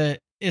it's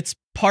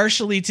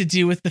partially to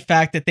do with the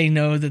fact that they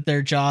know that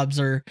their jobs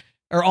are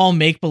all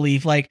make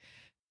believe. Like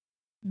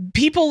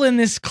people in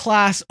this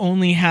class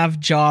only have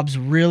jobs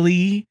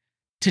really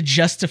to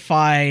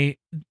justify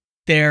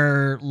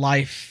their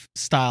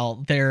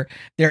lifestyle, their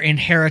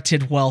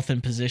inherited wealth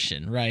and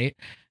position, right?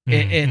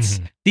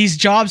 These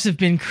jobs have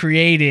been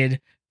created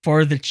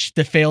for the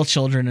fail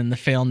children and the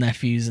fail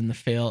nephews and the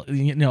fail,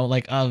 you know,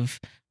 like of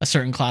a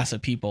certain class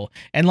of people.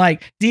 And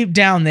like deep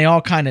down, they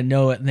all kind of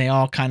know it, and they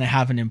all kind of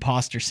have an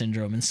imposter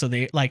syndrome. And so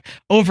they like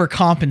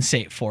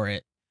overcompensate for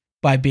it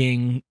by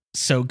being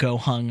so gung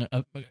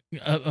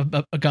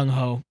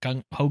ho.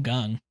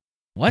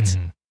 What?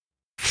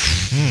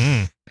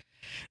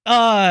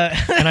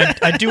 And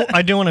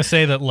I do want to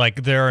say that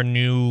like there are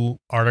new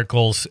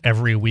articles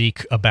every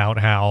week about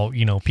how,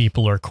 you know,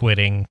 people are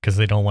quitting because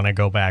they don't want to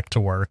go back to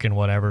work and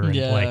whatever. And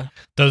like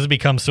those have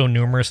become so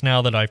numerous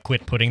now that I've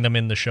quit putting them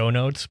in the show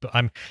notes. But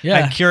I'm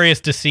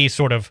curious to see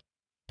sort of,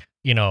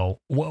 you know,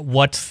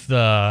 what's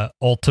the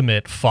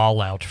ultimate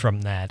fallout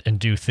from that, and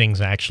do things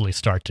actually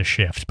start to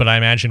shift? But I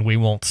imagine we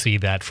won't see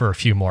that for a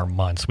few more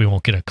months. We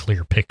won't get a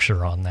clear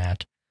picture on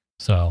that.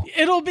 So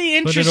it'll be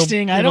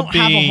interesting. I don't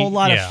have a whole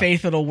lot of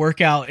faith it'll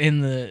work out in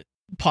the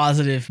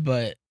positive,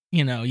 but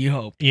you know, you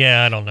hope.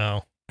 Yeah, I don't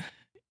know.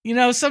 You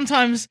know,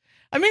 sometimes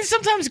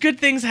good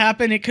things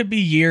happen. It could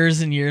be years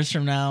and years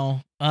from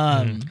now.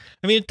 I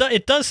mean,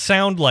 it does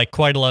sound like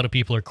quite a lot of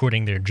people are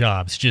quitting their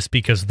jobs just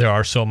because there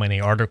are so many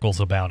articles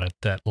about it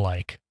that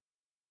like,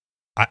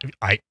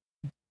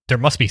 there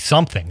must be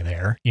something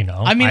there, you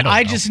know? I mean,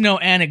 I just know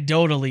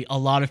anecdotally a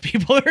lot of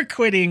people are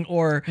quitting,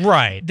 or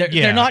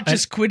they're not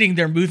just quitting,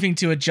 they're moving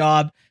to a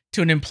job,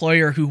 to an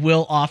employer who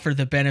will offer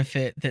the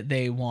benefit that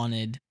they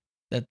wanted.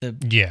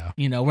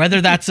 You know,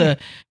 whether that's a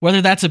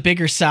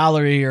bigger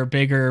salary or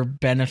bigger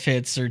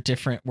benefits or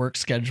different work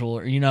schedule,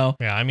 or, you know.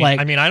 Yeah, I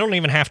mean, I don't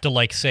even have to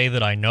like say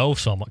that I know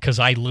someone, because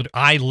I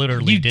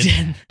literally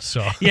didn't.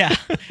 So yeah,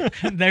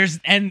 there's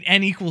n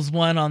equals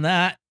 1 on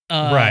that.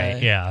 Right.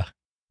 Yeah.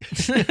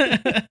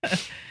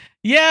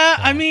 Yeah,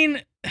 I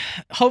mean,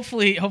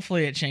 hopefully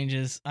it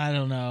changes. I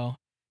don't know.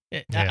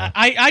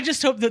 I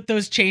just hope that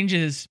those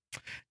changes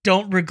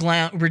don't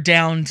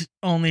redound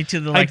only to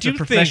the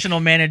professional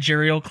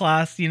managerial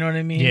class. You know what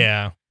I mean?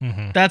 Yeah.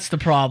 That's the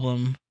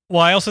problem.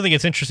 Well, I also think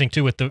it's interesting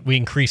too with the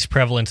increased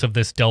prevalence of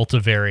this Delta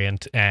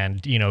variant,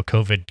 and you know,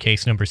 COVID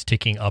case numbers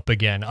ticking up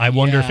again. I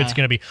wonder if it's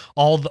going to be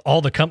all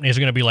the companies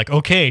are going to be like,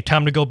 okay,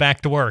 time to go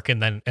back to work,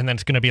 and then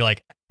it's going to be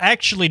like,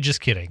 actually,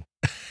 just kidding.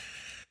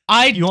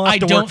 you'll have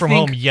to work from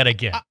home yet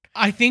again.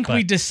 I think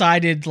we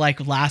decided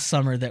like last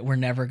summer that we're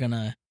never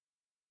gonna.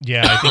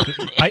 Yeah,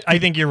 I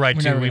think you're right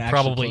too. We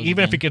probably,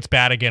 even if it gets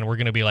bad again, we're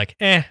gonna be like,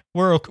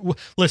 we're okay.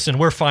 Listen,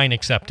 we're fine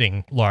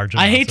accepting large.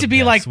 I hate to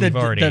be like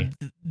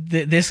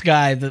this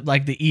guy,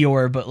 like the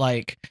Eeyore, but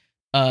like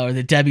or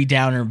the Debbie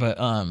Downer, but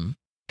I'm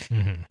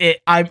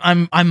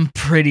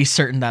pretty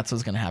certain that's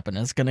what's gonna happen.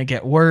 It's gonna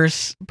get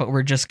worse, but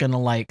we're just gonna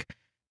like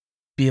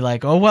be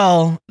like, oh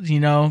well,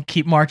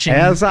 keep marching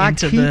as I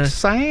into keep the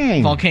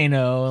saying.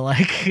 Volcano,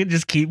 like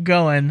just keep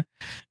going,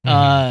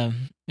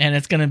 and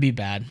it's gonna be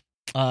bad.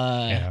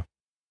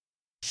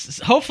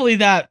 Hopefully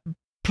that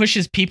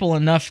pushes people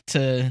enough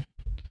to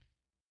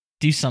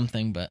do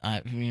something, but I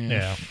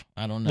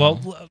don't know.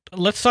 Well,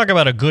 let's talk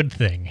about a good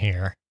thing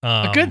here.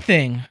 A good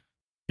thing.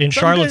 In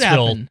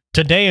Charlottesville,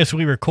 today as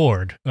we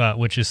record,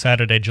 which is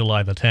Saturday,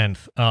 July the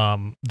 10th,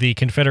 the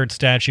Confederate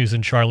statues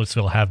in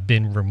Charlottesville have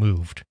been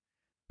removed.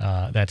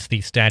 That's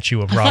the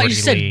statue of Robert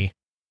E. Lee.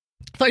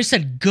 I thought you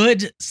said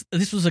good.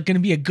 This was going to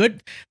be a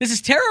good. This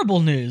is terrible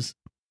news.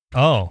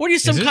 Oh. What are you,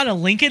 some kind of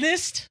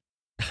Lincolnist?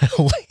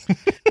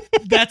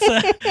 That's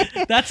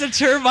a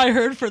term I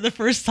heard for the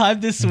first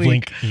time this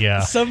week.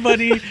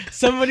 Somebody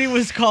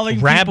was calling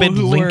rabid people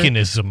who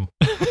Lincolnism.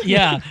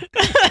 Yeah.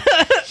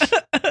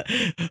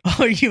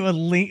 Oh, you a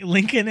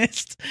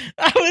Lincolnist?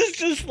 I was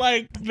just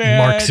like, man.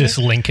 Marxist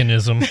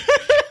Lincolnism.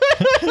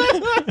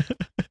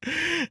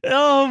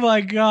 Oh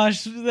my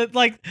gosh!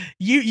 Like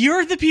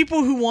you're the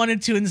people who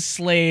wanted to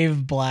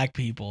enslave black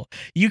people.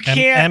 You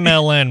can't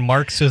MLN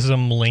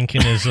Marxism,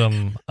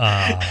 Lincolnism,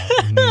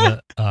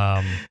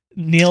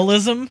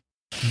 nihilism.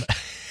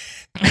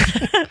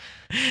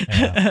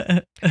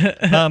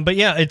 But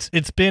yeah,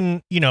 it's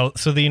been,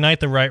 so the Unite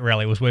the Right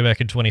rally was way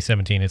back in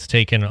 2017. It's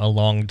taken a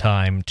long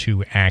time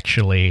to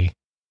actually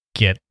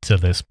get to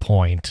this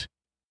point.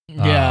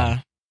 Yeah.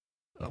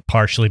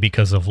 Partially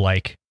because of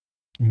like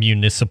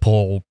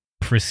municipal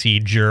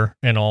procedure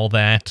and all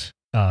that.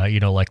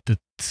 Like the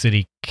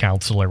city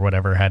council or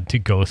whatever had to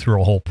go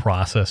through a whole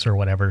process or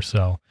whatever.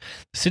 So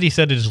the city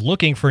said it is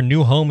looking for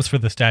new homes for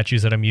the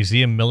statues at a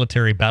museum,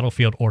 military,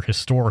 battlefield, or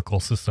historical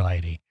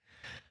society.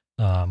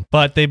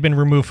 But they've been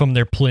removed from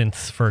their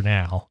plinths for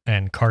now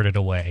and carted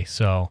away.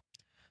 So,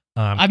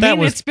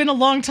 it's been a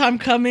long time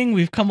coming.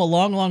 We've come a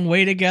long, long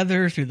way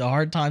together through the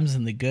hard times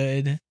and the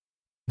good,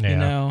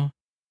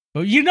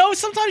 But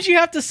sometimes you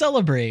have to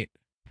celebrate.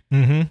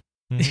 Mm-hmm.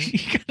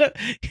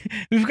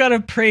 We've got to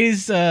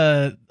praise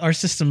our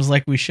systems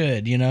like we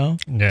should,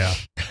 Yeah.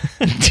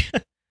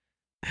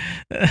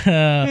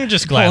 I'm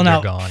just glad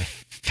they're gone.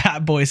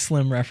 Fat Boy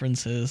Slim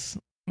references.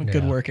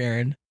 Good work,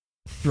 Aaron.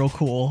 Real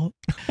cool.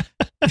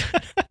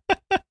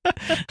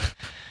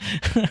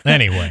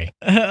 Anyway.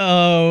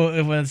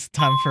 It was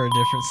time for a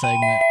different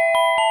segment.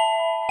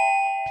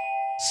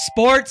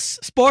 Sports.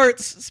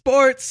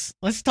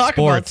 Let's talk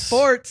about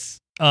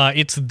sports.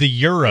 It's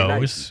the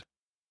Euros,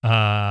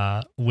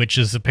 which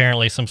is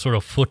apparently some sort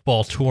of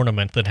football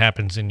tournament that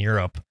happens in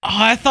Europe. Oh,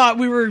 I thought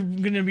we were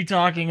going to be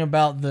talking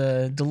about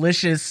the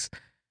delicious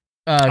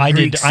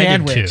Greek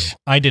sandwich.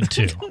 I did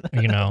too.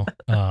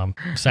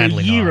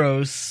 Sadly the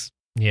Euros.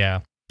 Not.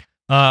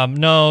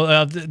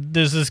 Yeah.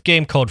 There's this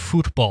game called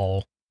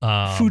football.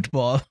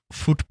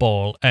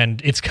 Football,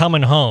 and it's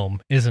coming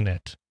home, isn't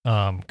it?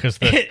 Because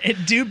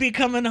it do be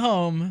coming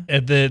home.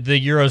 The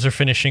Euros are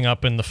finishing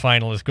up, and the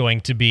final is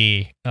going to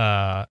be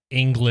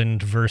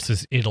England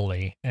versus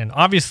Italy, and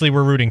obviously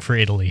we're rooting for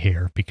Italy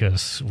here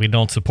because we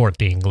don't support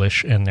the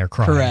English and their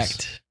crimes.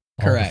 Correct.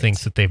 The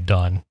things that they've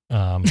done.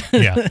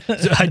 Yeah.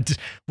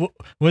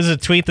 Was a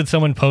tweet that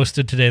someone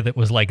posted today that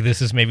was like,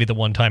 this is maybe the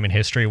one time in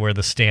history where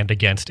the stand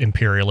against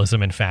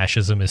imperialism and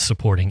fascism is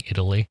supporting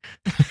Italy.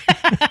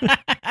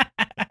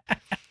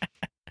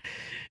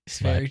 It's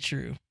very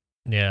true.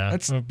 Yeah.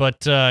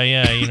 But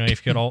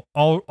you've got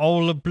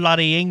all the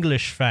bloody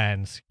English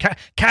fans.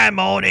 Come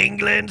on,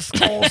 England,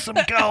 score some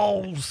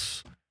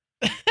goals.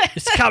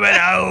 It's coming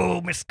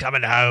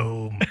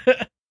home.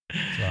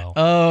 So.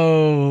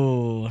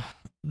 Oh,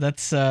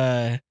 that's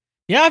I've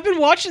been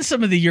watching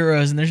some of the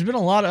Euros and there's been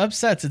a lot of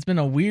upsets. It's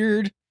been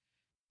weird.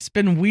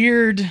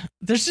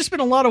 There's just been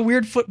a lot of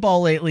weird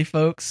football lately,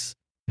 folks.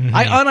 Mm-hmm.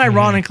 I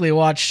unironically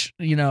watch,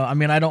 I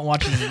don't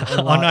watch it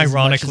a lot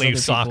unironically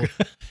soccer.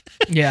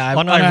 Yeah, I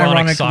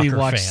unironically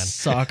watch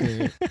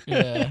soccer.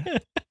 Yeah.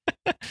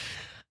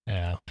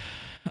 Yeah.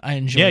 I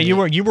enjoy it.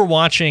 Yeah, you were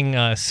watching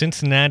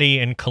Cincinnati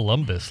and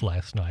Columbus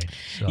last night.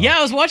 So. Yeah,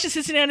 I was watching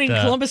Cincinnati and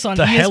Columbus on ESPN+.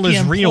 The hell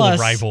is real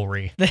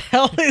rivalry. The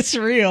hell is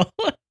real.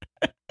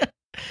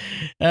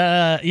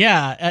 And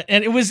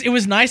it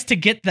was nice to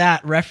get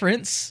that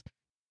reference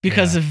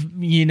because of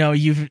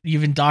you've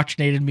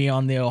indoctrinated me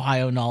on the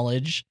Ohio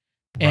knowledge,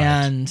 right.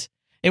 And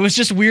it was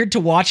just weird to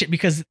watch it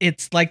because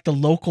it's like the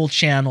local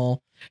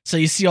channel, so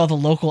you see all the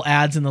local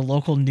ads and the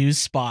local news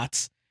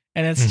spots,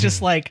 and it's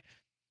just like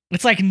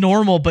it's like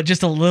normal but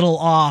just a little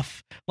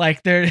off.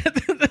 Like there's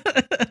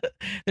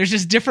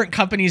just different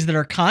companies that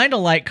are kind of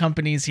like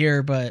companies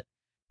here, but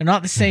They're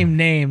not the same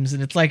names,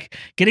 and it's like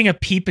getting a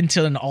peep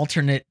into an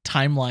alternate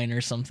timeline or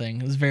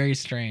something. It was very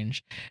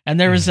strange. And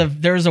there was a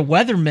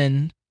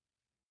weatherman,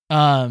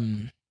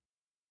 who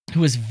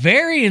was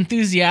very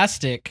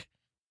enthusiastic.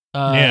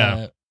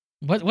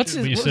 What's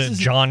his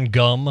John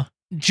Gum?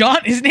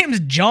 His name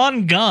is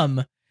John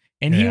Gum,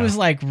 and he was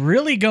like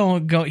really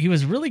he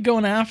was really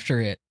going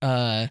after it.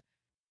 And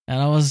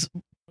I was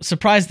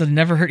surprised that I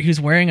never heard he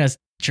was wearing a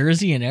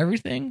jersey and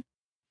everything.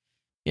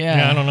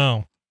 Yeah, I don't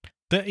know.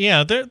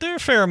 There are a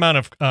fair amount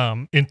of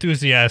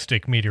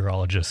enthusiastic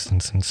meteorologists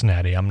in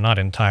Cincinnati. I'm not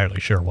entirely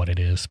sure what it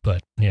is,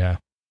 but yeah.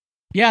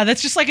 Yeah,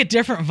 that's just like a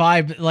different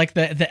vibe. Like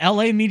the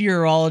LA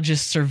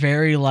meteorologists are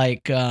very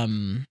like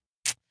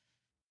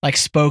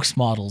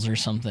spokesmodels or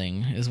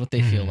something is what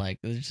they feel like.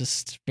 They're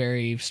just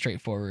very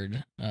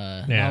straightforward.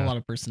 Not a lot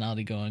of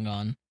personality going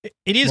on.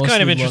 It is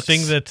kind of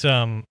interesting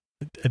that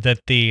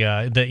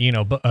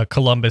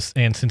Columbus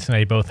and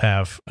Cincinnati both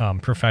have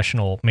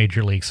professional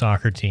Major League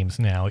Soccer teams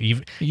now.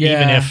 Even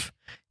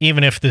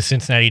if the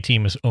Cincinnati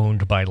team is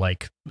owned by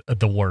like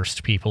the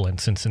worst people in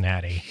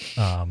Cincinnati.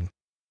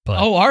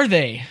 Are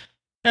they?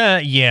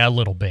 Yeah, a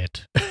little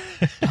bit.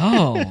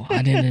 Oh,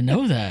 I didn't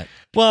know that.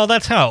 Well,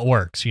 that's how it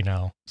works,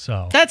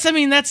 So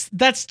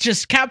that's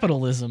just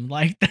capitalism.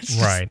 Like that's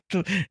just right.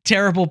 The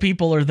terrible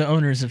people are the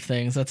owners of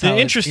things. That's the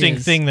interesting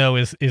thing, though,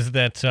 is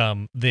that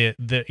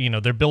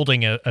they're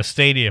building a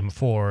stadium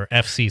for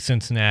FC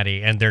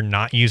Cincinnati, and they're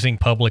not using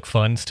public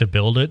funds to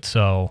build it.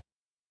 So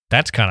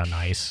that's kind of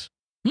nice.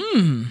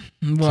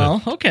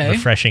 Well, okay.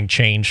 Refreshing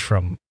change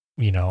from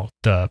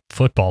the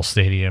football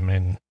stadium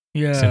in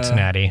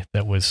Cincinnati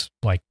that was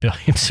like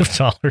billions of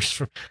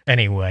dollars.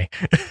 Anyway,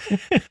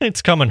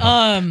 it's coming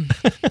home.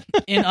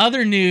 In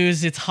other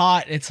news, it's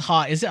hot. Is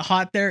it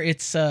hot there?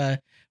 It's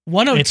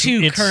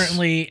 102 it's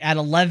currently at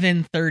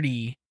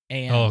 11:30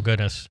 a.m. Oh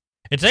goodness,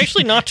 it's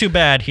actually not too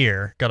bad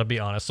here. Gotta be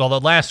honest. Although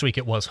last week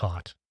it was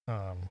hot.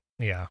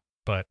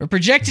 But we're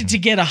projected to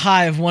get a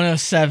high of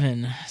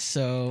 107.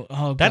 So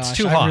that's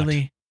too hot.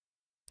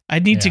 I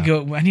need to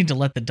go. I need to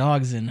let the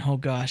dogs in. Oh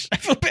gosh, I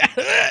feel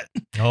bad.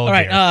 All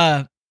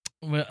right.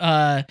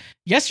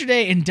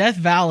 Yesterday in Death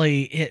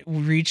Valley, it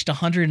reached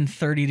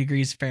 130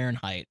 degrees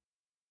Fahrenheit.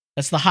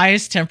 That's the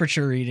highest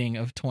temperature reading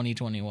of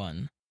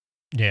 2021.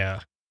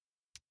 Yeah.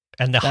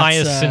 And the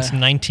highest since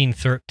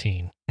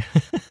 1913.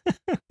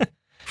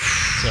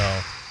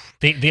 So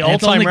the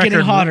all-time record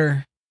getting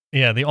hotter.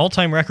 Yeah, the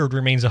all-time record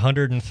remains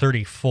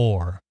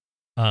 134.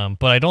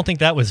 But I don't think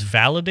that was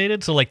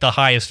validated. So like the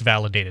highest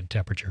validated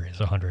temperature is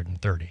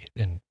 130.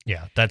 And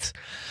yeah, that's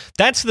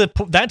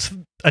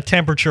a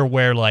temperature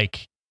where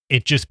like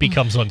it just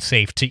becomes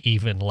unsafe to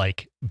even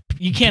like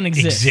you can't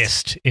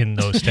exist in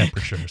those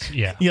temperatures.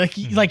 Yeah,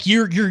 like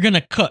you're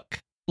gonna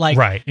cook. Like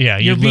right. Yeah,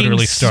 you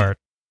literally start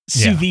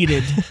sous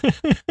vide.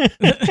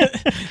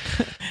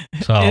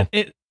 So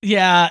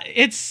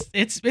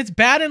it's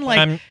bad and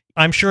like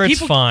I'm sure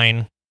it's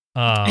fine.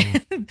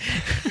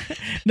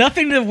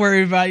 Nothing to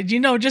worry about.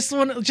 Just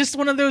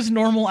one of those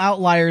normal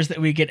outliers that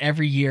we get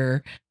every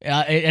year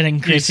at an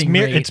increasing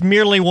rate. It's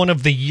merely one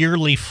of the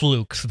yearly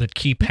flukes that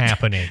keep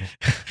happening.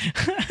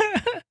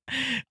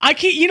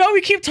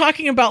 We keep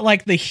talking about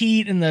like the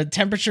heat and the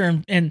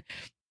temperature and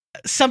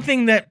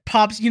something that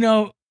pops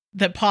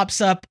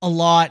up a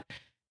lot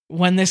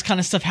when this kind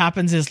of stuff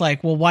happens is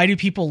like, well, why do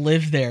people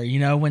live there?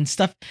 When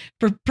stuff,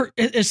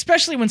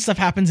 especially when stuff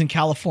happens in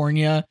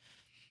California.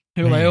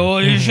 They're like, oh,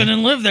 you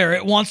shouldn't live there.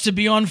 It wants to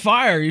be on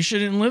fire. You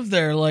shouldn't live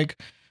there.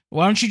 Like,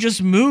 why don't you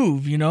just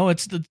move?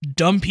 It's the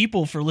dumb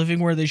people for living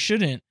where they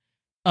shouldn't.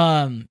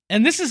 And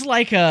this is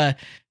like an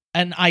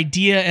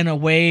idea and a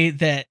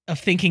way of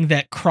thinking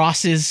that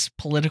crosses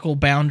political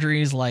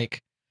boundaries.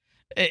 Like,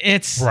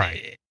 it's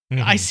right.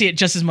 I see it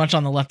just as much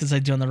on the left as I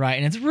do on the right,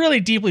 and it's really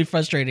deeply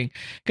frustrating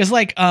because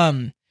like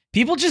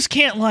people just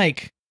can't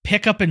like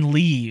pick up and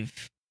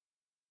leave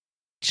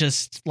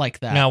just like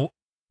that. Now.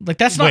 Like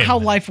that's not how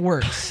life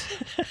works.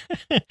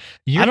 I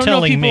don't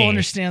know if people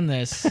understand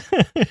this.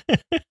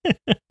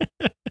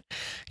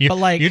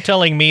 You're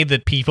telling me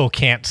that people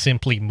can't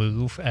simply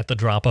move at the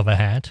drop of a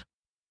hat?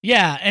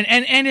 Yeah,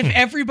 and if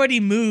everybody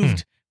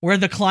moved where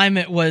the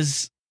climate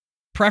was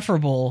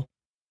preferable,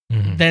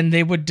 then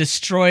they would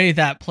destroy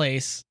that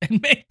place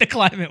and make the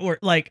climate work.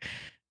 Like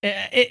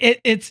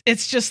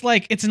it's just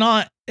like it's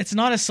not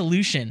a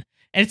solution.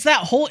 And it's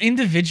that whole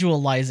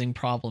individualizing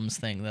problems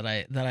thing that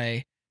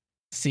I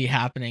see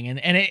happening, and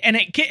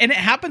it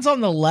happens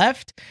on the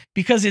left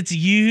because it's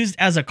used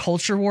as a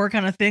culture war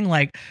kind of thing.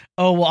 Like,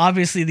 oh well,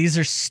 obviously these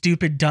are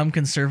stupid, dumb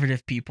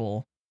conservative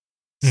people,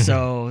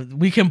 so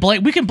we can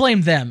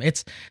blame them.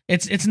 It's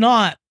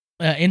not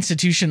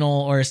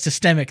institutional or a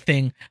systemic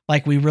thing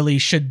like we really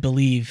should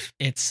believe.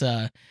 It's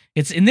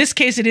in this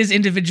case it is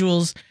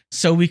individuals,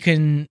 so we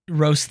can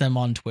roast them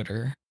on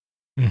Twitter,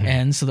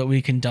 and so that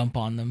we can dump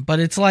on them. But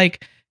it's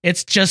like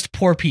it's just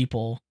poor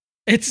people.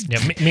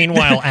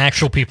 Meanwhile,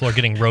 actual people are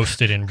getting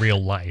roasted in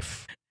real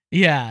life.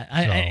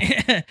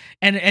 Yeah,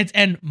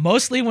 and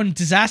mostly when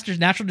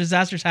natural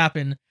disasters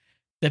happen,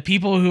 the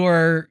people who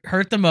are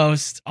hurt the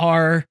most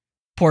are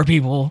poor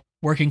people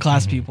working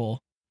class people.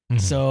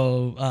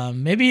 So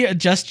maybe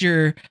adjust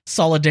your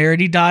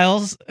solidarity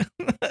dials.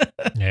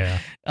 Yeah.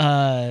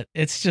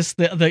 It's just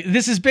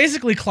this is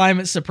basically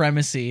climate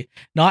supremacy.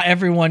 Not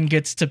everyone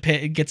gets to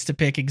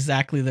pick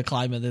exactly the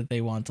climate that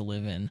they want to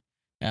live in.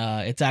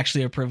 It's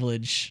actually a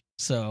privilege.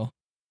 So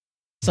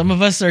some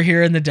of us are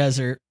here in the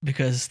desert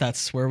because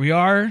that's where we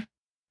are.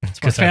 That's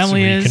where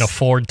family is. You can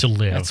afford to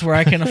live. That's where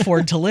I can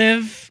afford to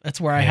live. That's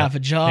where I have a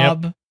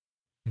job. Yep.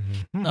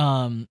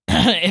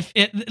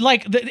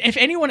 If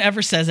anyone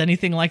ever says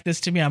anything like this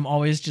to me, I'm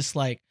always just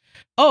like,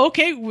 oh,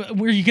 okay.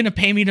 Were you going to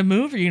pay me to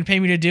move? Are you going to pay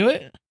me to do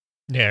it?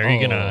 Yeah. Are you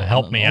going to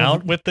help me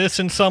out with this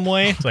in some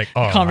way? It's like,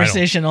 oh,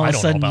 conversation all of a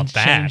sudden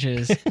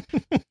changes.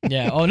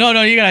 Yeah. Oh,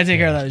 no, you got to take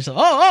care of that yourself.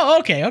 Oh,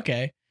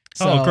 okay.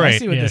 So great. I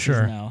see what this is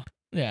now.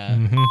 Yeah.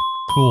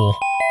 Cool.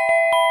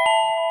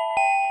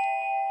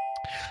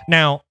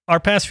 Now,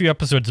 our past few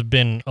episodes have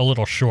been a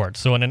little short,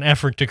 so in an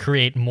effort to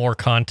create more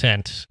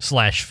content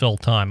 / fill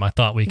time, I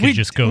thought we could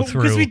just go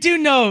through. Because we do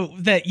know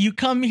that you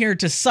come here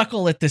to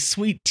suckle at the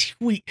sweet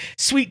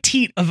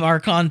teat of our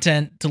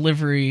content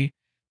delivery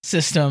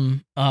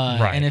system.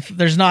 Right. And if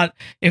there's not,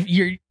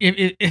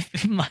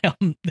 if my,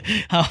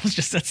 I was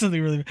just said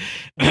something really.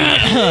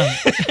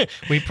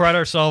 We pride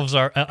ourselves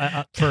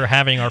for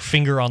having our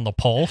finger on the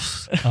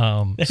pulse.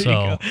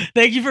 So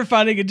thank you for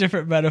finding a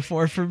different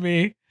metaphor for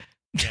me.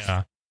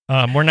 Yeah.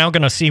 We're now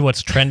going to see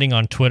what's trending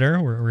on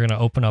Twitter. We're going to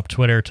open up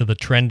Twitter to the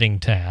trending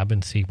tab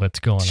and see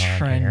what's going on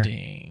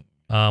Trending.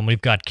 Here.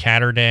 We've got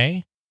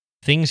Catterday,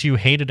 Things You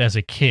Hated as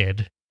a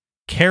Kid,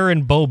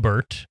 Karen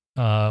Bobert,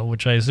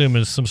 which I assume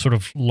is some sort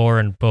of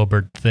Lauren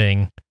Boebert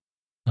thing.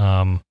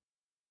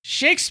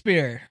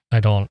 Shakespeare. I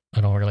don't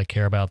really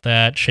care about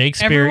that.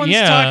 Shakespeare.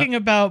 Everyone's talking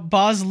about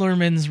Baz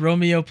Luhrmann's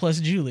Romeo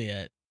plus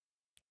Juliet.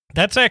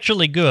 That's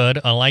actually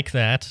good. I like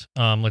that.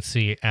 Let's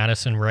see.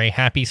 Addison Ray,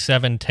 happy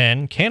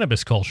 7/10.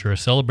 Cannabis culture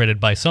is celebrated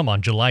by some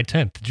on July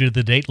 10th due to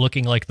the date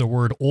looking like the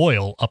word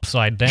oil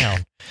upside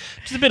down.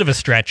 It's a bit of a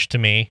stretch to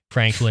me,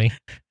 frankly.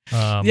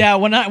 Yeah,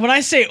 when I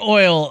say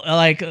oil,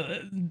 like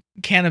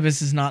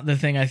cannabis is not the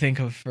thing I think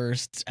of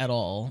first at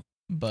all.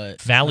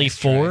 But Valley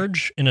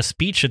Forge. In a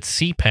speech at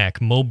CPAC,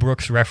 Mo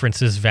Brooks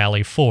references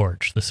Valley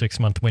Forge, the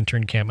 6-month winter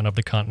encampment of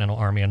the Continental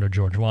Army under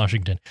George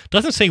Washington.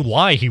 Doesn't say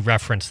why he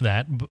referenced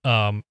that.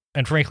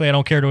 And frankly, I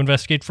don't care to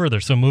investigate further,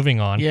 so moving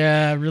on.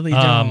 Yeah, really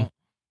don't.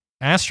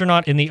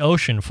 Astronaut in the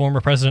Ocean.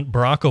 Former President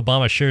Barack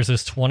Obama shares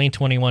his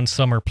 2021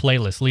 summer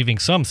playlist, leaving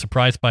some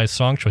surprised by his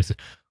song choices.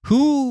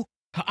 Who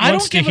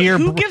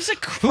gives a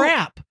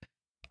crap?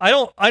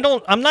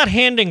 I'm not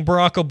handing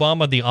Barack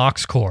Obama the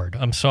aux cord.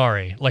 I'm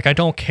sorry. Like, I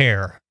don't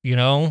care, you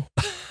know?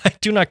 I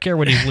do not care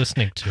what he's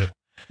listening to.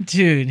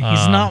 Dude,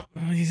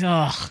 he's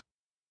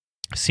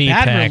CPAC,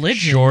 bad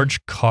religion.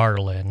 George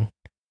Carlin.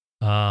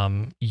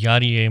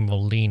 Yadier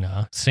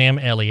Molina, Sam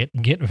Elliott,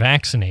 get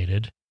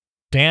vaccinated,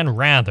 Dan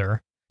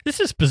Rather. This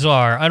is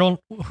bizarre.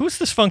 Who's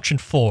this function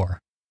for?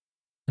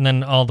 And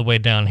then all the way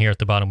down here at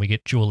the bottom, we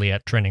get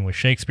Juliet trending with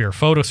Shakespeare.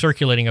 Photo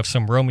circulating of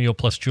some Romeo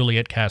plus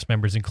Juliet cast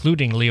members,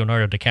 including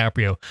Leonardo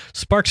DiCaprio,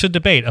 sparks a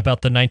debate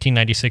about the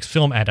 1996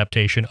 film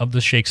adaptation of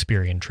the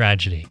Shakespearean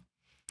tragedy.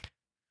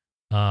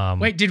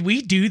 Wait, did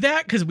we do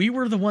that? Because we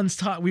were the ones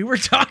we were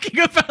talking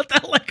about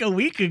that like a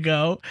week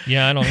ago.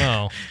 Yeah, I don't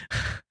know.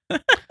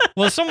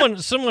 Well,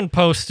 someone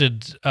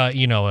posted,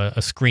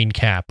 a screen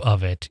cap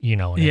of it,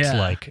 and it's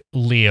like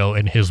Leo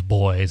and his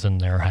boys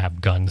and they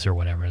have guns or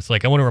whatever. It's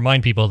like, I want to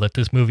remind people that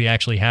this movie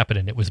actually happened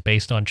and it was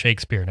based on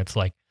Shakespeare. And it's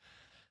like,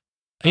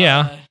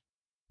 yeah.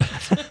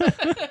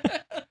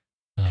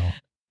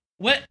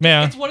 What?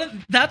 Yeah.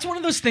 That's one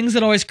of those things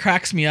that always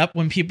cracks me up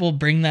when people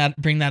bring that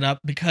up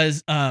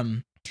because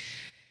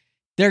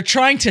they're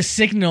trying to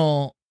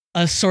signal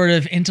a sort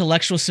of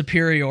intellectual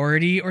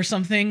superiority or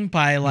something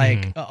by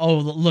like, oh,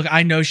 look,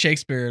 I know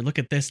Shakespeare. Look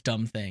at this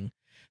dumb thing.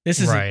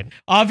 This isn't,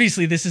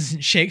 obviously this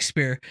isn't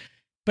Shakespeare,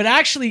 but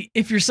actually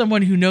if you're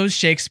someone who knows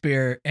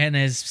Shakespeare and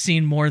has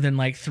seen more than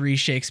like 3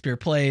 Shakespeare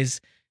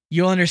plays,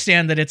 you'll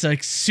understand that it's a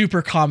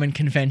super common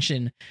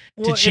convention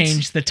to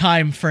change the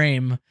time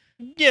frame.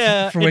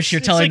 Yeah, for which you're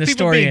telling the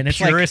story, and it's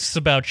purists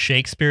about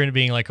Shakespeare and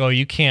being like, "Oh,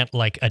 you can't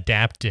like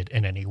adapt it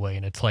in any way."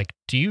 And it's like,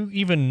 do you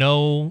even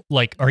know?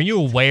 Like, are you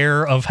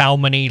aware of how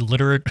many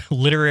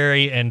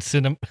literary and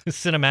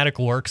cinematic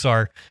works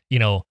are,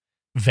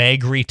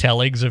 vague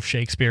retellings of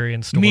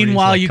Shakespearean stories?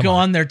 Meanwhile, you go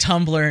on their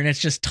Tumblr and it's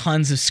just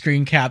tons of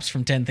screen caps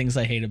from 10 Things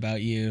I Hate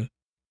About You.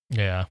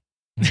 Yeah.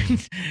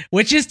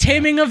 Which is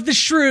Taming of the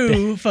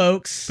Shrew,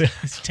 folks.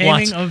 It's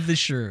Taming of the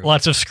Shrew.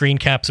 Lots of screen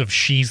caps of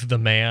She's the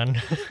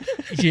Man.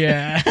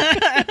 Yeah.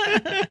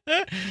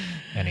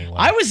 Anyway.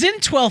 I was in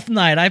 12th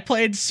Night. I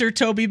played Sir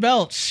Toby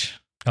Belch.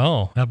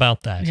 Oh, how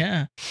about that?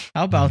 Yeah.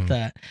 How about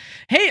that?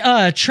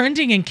 Hey,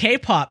 trending in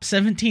K-pop,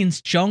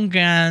 17's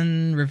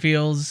Jonghan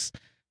reveals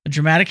a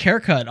dramatic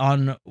haircut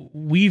on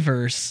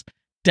Weverse,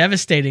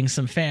 devastating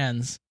some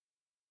fans.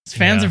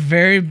 Fans are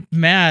very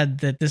mad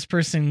that this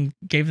person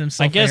gave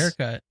themselves a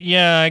haircut.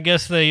 Yeah, I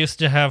guess they used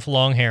to have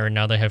long hair and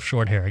now they have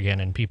short hair again,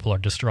 and people are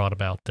distraught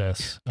about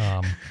this.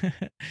 And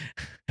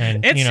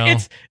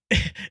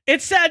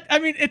it's sad. I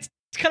mean, it's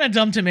kind of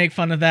dumb to make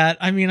fun of that.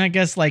 I mean, I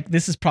guess like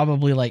this is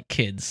probably like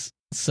kids.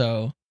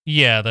 So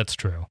yeah, that's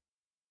true.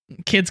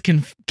 Kids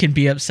can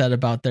be upset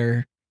about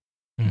their.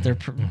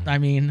 I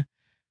mean,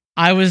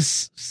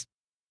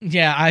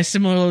 I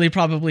similarly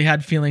probably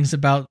had feelings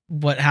about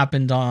what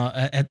happened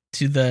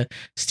to the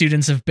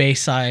students of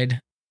Bayside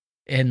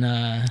in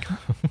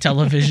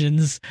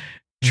television's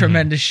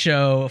tremendous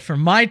show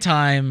from my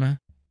time,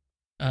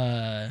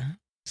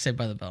 Saved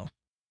by the Bell.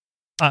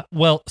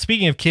 Well,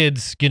 speaking of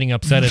kids getting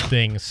upset at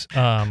things,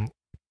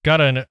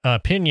 got an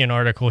opinion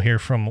article here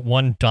from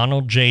one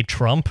Donald J.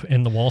 Trump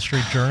in the Wall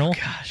Street Journal.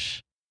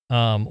 Gosh.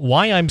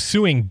 Why I'm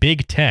suing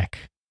big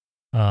tech.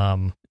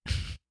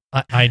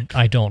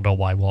 I don't know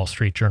why Wall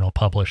Street Journal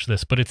published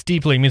this, but it's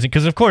deeply amusing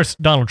because, of course,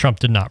 Donald Trump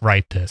did not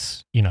write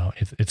this. You know,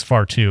 it's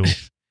far too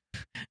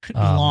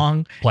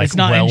long. Like, it's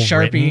not in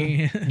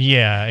Sharpie.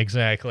 Yeah,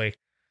 exactly.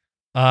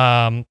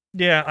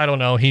 Yeah, I don't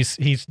know.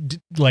 He's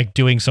like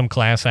doing some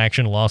class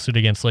action lawsuit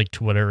against like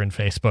Twitter and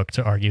Facebook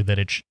to argue that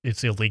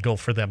it's illegal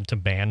for them to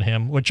ban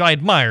him, which I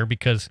admire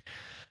because.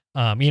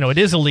 It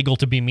is illegal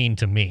to be mean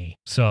to me.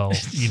 So,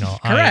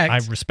 I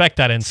respect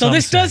that in some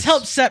sense. So this does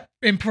help set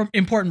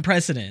important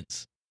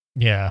precedents.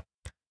 Yeah.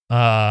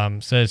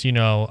 Says,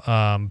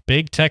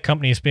 big tech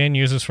companies ban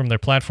users from their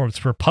platforms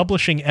for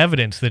publishing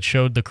evidence that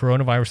showed the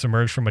coronavirus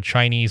emerged from a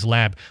Chinese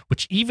lab,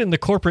 which even the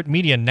corporate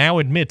media now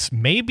admits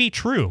may be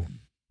true,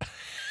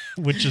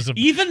 which is a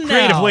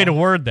creative way to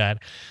word that.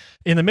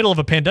 In the middle of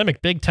a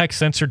pandemic, big tech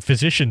censored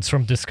physicians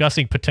from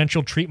discussing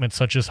potential treatments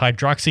such as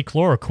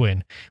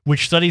hydroxychloroquine,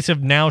 which studies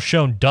have now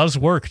shown does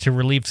work to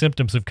relieve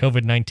symptoms of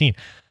COVID-19.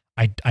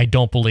 I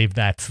don't believe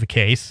that's the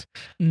case.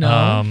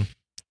 No.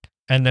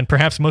 And then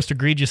perhaps most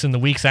egregious in the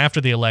weeks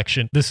after the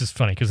election, this is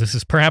funny because this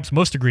is perhaps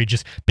most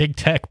egregious, big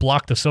tech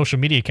blocked the social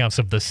media accounts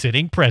of the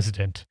sitting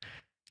president.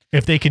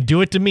 If they can do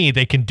it to me,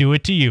 they can do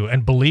it to you.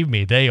 And believe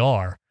me, they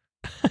are.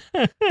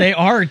 They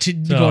are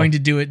going to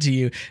do it to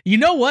you. You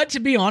know what?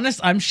 To be honest,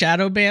 I'm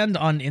shadow banned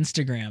on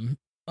Instagram.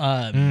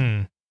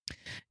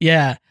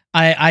 Yeah,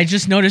 I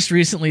just noticed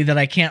recently that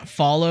I can't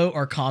follow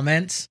or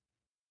comment,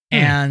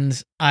 and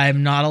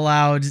I'm not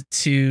allowed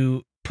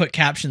to put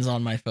captions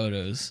on my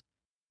photos,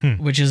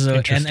 which is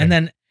and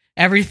then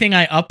everything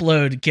I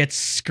upload gets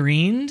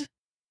screened,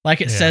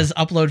 like it says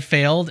upload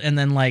failed, and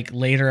then like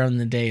later on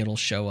the day it'll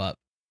show up,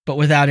 but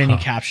without any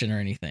caption or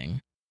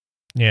anything.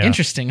 Yeah.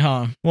 Interesting,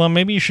 huh? Well,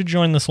 maybe you should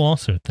join this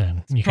lawsuit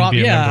then. You can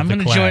be a member of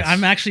the class. Join.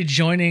 I'm actually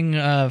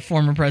joining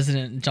former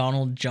President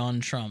Donald John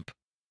Trump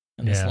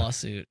in this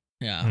lawsuit.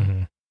 Yeah.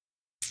 Mm-hmm.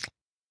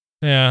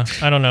 Yeah,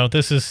 I don't know.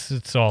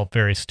 It's all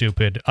very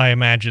stupid. I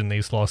imagine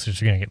these lawsuits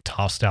are going to get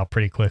tossed out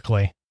pretty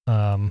quickly,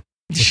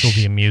 which will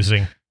be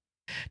amusing.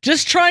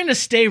 Just trying to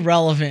stay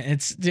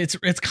relevant.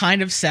 It's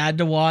kind of sad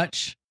to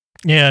watch.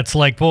 Yeah, it's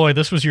like, boy,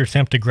 this was your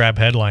attempt to grab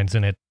headlines,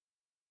 and it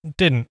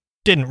didn't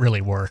really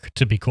work,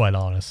 to be quite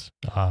honest.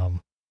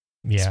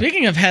 Yeah.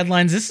 Speaking of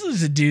headlines, this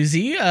is a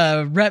doozy.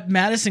 Rep.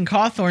 Madison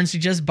Cawthorn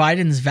suggests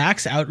Biden's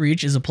vax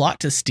outreach is a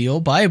plot to steal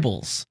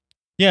Bibles.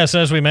 Yeah,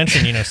 so as we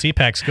mentioned,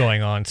 CPAC's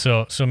going on.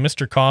 So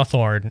Mr.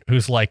 Cawthorn,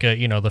 who's like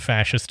the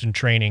fascist in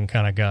training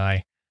kind of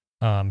guy,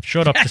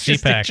 showed up to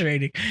CPAC.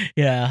 Training.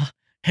 Yeah.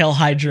 Hail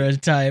Hydra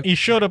type. He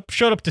showed up to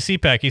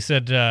CPAC. He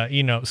said,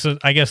 so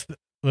I guess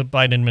the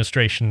Biden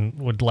administration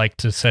would like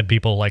to send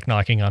people like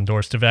knocking on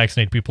doors to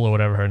vaccinate people or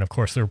whatever. And of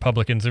course, the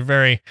Republicans are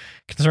very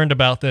concerned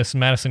about this.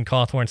 Madison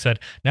Cawthorn said,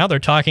 now they're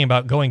talking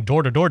about going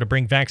door to door to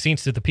bring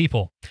vaccines to the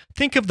people.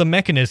 Think of the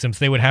mechanisms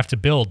they would have to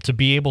build to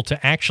be able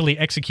to actually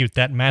execute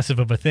that massive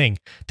of a thing.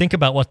 Think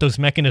about what those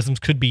mechanisms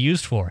could be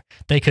used for.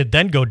 They could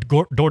then go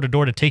door to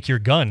door to take your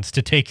guns,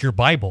 to take your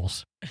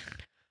Bibles.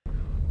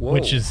 Whoa.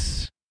 Which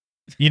is,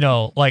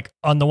 like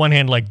on the one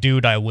hand, like,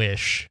 dude, I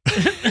wish.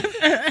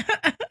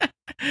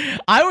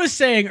 I was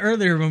saying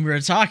earlier when we were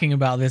talking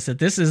about this that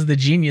this is the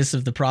genius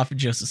of the prophet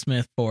Joseph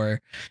Smith for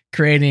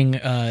creating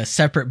a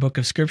separate book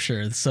of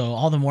scripture. So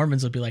all the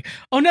Mormons would be like,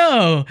 "Oh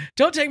no,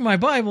 don't take my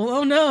Bible!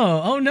 Oh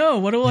no,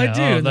 what do I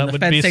do?" And then the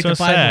feds take the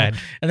Bible, sad.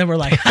 And then we're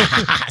like,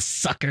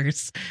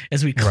 "Suckers!"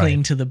 As we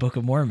cling to the Book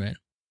of Mormon.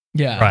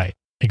 Yeah, right,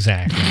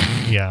 exactly.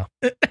 Yeah,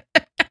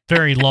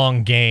 very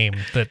long game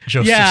that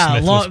Joseph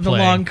Smith was playing. The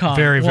long con.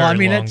 Very long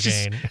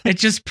game. It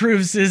just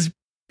proves his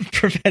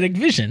prophetic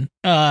vision.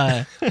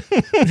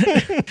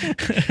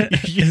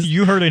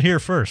 You heard it here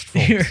first,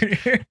 folks.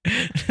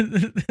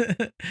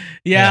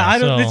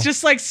 It's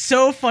just like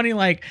so funny.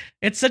 Like,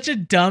 it's such a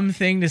dumb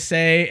thing to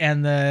say,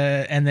 and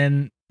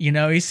then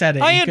he said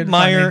it. I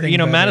admire,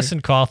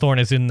 Madison Cawthorn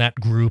is in that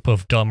group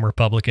of dumb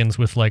Republicans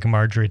with like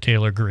Marjorie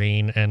Taylor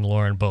Greene and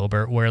Lauren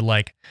Boebert, where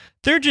like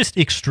they're just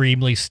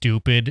extremely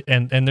stupid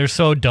and they're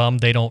so dumb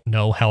they don't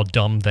know how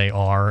dumb they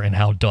are and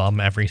how dumb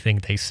everything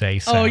they say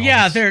sounds. Oh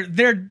yeah,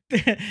 they're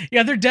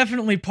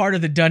definitely part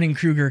of the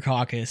Dunning-Kruger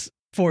caucus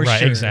for sure.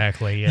 Right,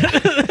 exactly. Yeah.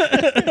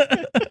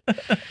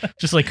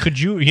 just like, could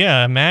you,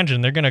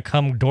 imagine they're going to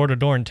come door to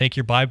door and take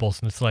your Bibles.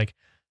 And it's like,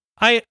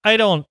 I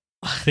don't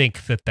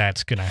think that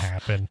that's going to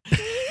happen.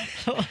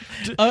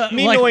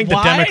 Me knowing the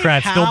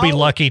Democrats, they'll be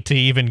lucky to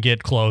even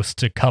get close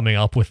to coming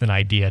up with an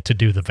idea to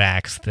do the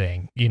vax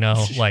thing. You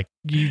know, like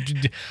you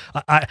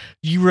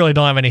really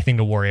don't have anything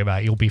to worry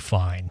about. You'll be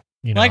fine.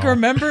 You know? Like,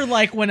 remember,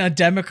 like, when a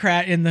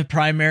Democrat in the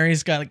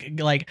primaries got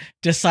like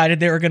decided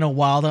they were gonna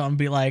wild out and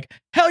be like,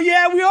 "Hell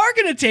yeah, we are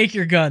gonna take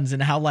your guns,"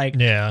 and how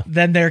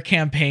then their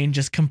campaign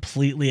just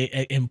completely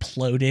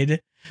imploded.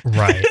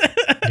 Right.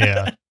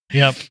 Yeah.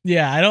 Yep.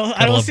 Yeah. I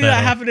don't see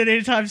that happening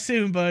anytime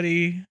soon,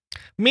 buddy.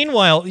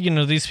 Meanwhile,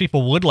 these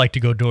people would like to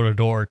go door to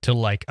door to,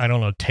 like, I don't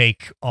know,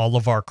 take all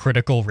of our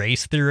critical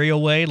race theory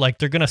away. Like,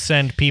 they're going to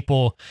send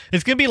people,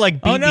 it's going to be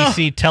like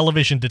BBC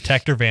television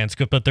detector vans,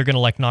 but they're going to,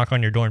 like, knock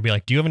on your door and be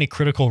like, do you have any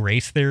critical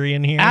race theory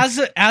in here? As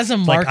a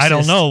Marxist, like, I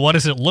don't know. What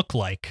does it look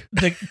like?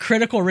 The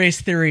critical race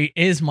theory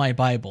is my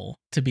Bible,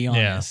 to be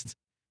honest.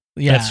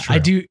 Yeah, that's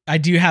true. I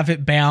do have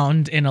it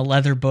bound in a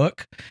leather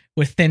book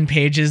with thin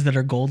pages that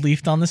are gold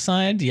leafed on the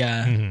side.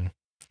 Yeah. Mm-hmm.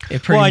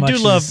 It pretty much I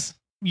do love,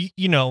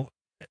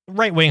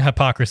 right-wing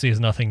hypocrisy is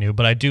nothing new,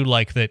 but I do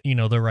like that,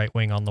 the right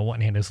wing on the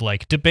one hand is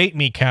like, debate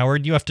me,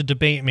 coward. You have to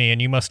debate me,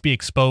 and you must be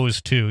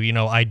exposed to,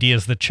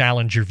 ideas that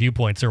challenge your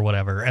viewpoints or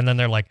whatever. And then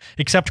they're like,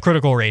 accept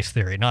critical race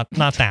theory, not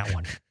that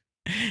one.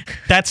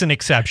 That's an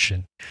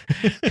exception.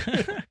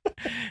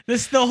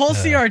 The whole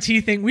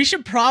CRT thing, we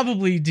should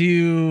probably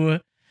do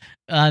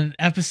an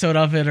episode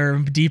of it or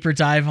a deeper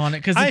dive on it,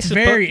 because it's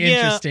very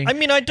interesting. I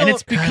mean, and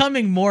it's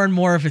becoming more and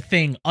more of a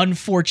thing,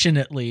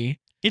 unfortunately.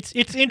 It's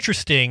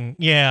interesting,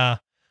 yeah.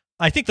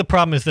 I think the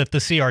problem is that the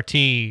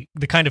CRT,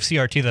 the kind of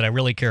CRT that I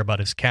really care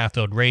about, is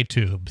cathode ray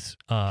tubes.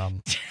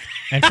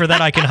 And for that,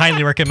 I can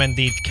highly recommend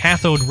the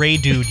Cathode Ray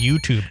Dude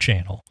YouTube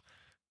channel.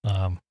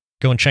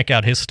 Go and check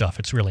out his stuff.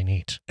 It's really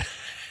neat.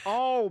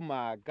 Oh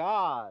my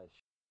gosh.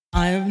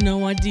 I have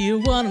no idea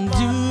what I'm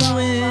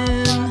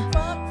doing.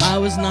 I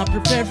was not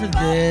prepared for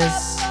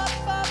this.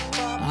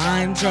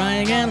 I'm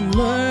trying and I'm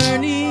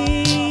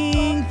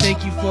learning.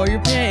 Thank you for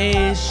your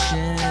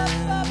patience.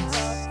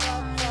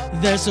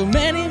 There's so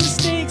many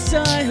mistakes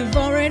I have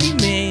already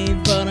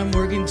made, but I'm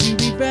working to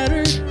be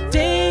better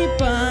day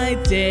by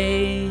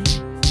day.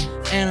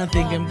 And I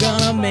think I'm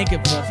gonna make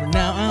it, but for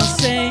now I'll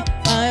say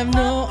I have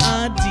no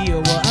idea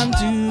what I'm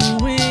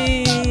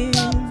doing.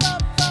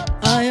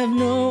 I have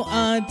no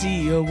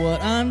idea what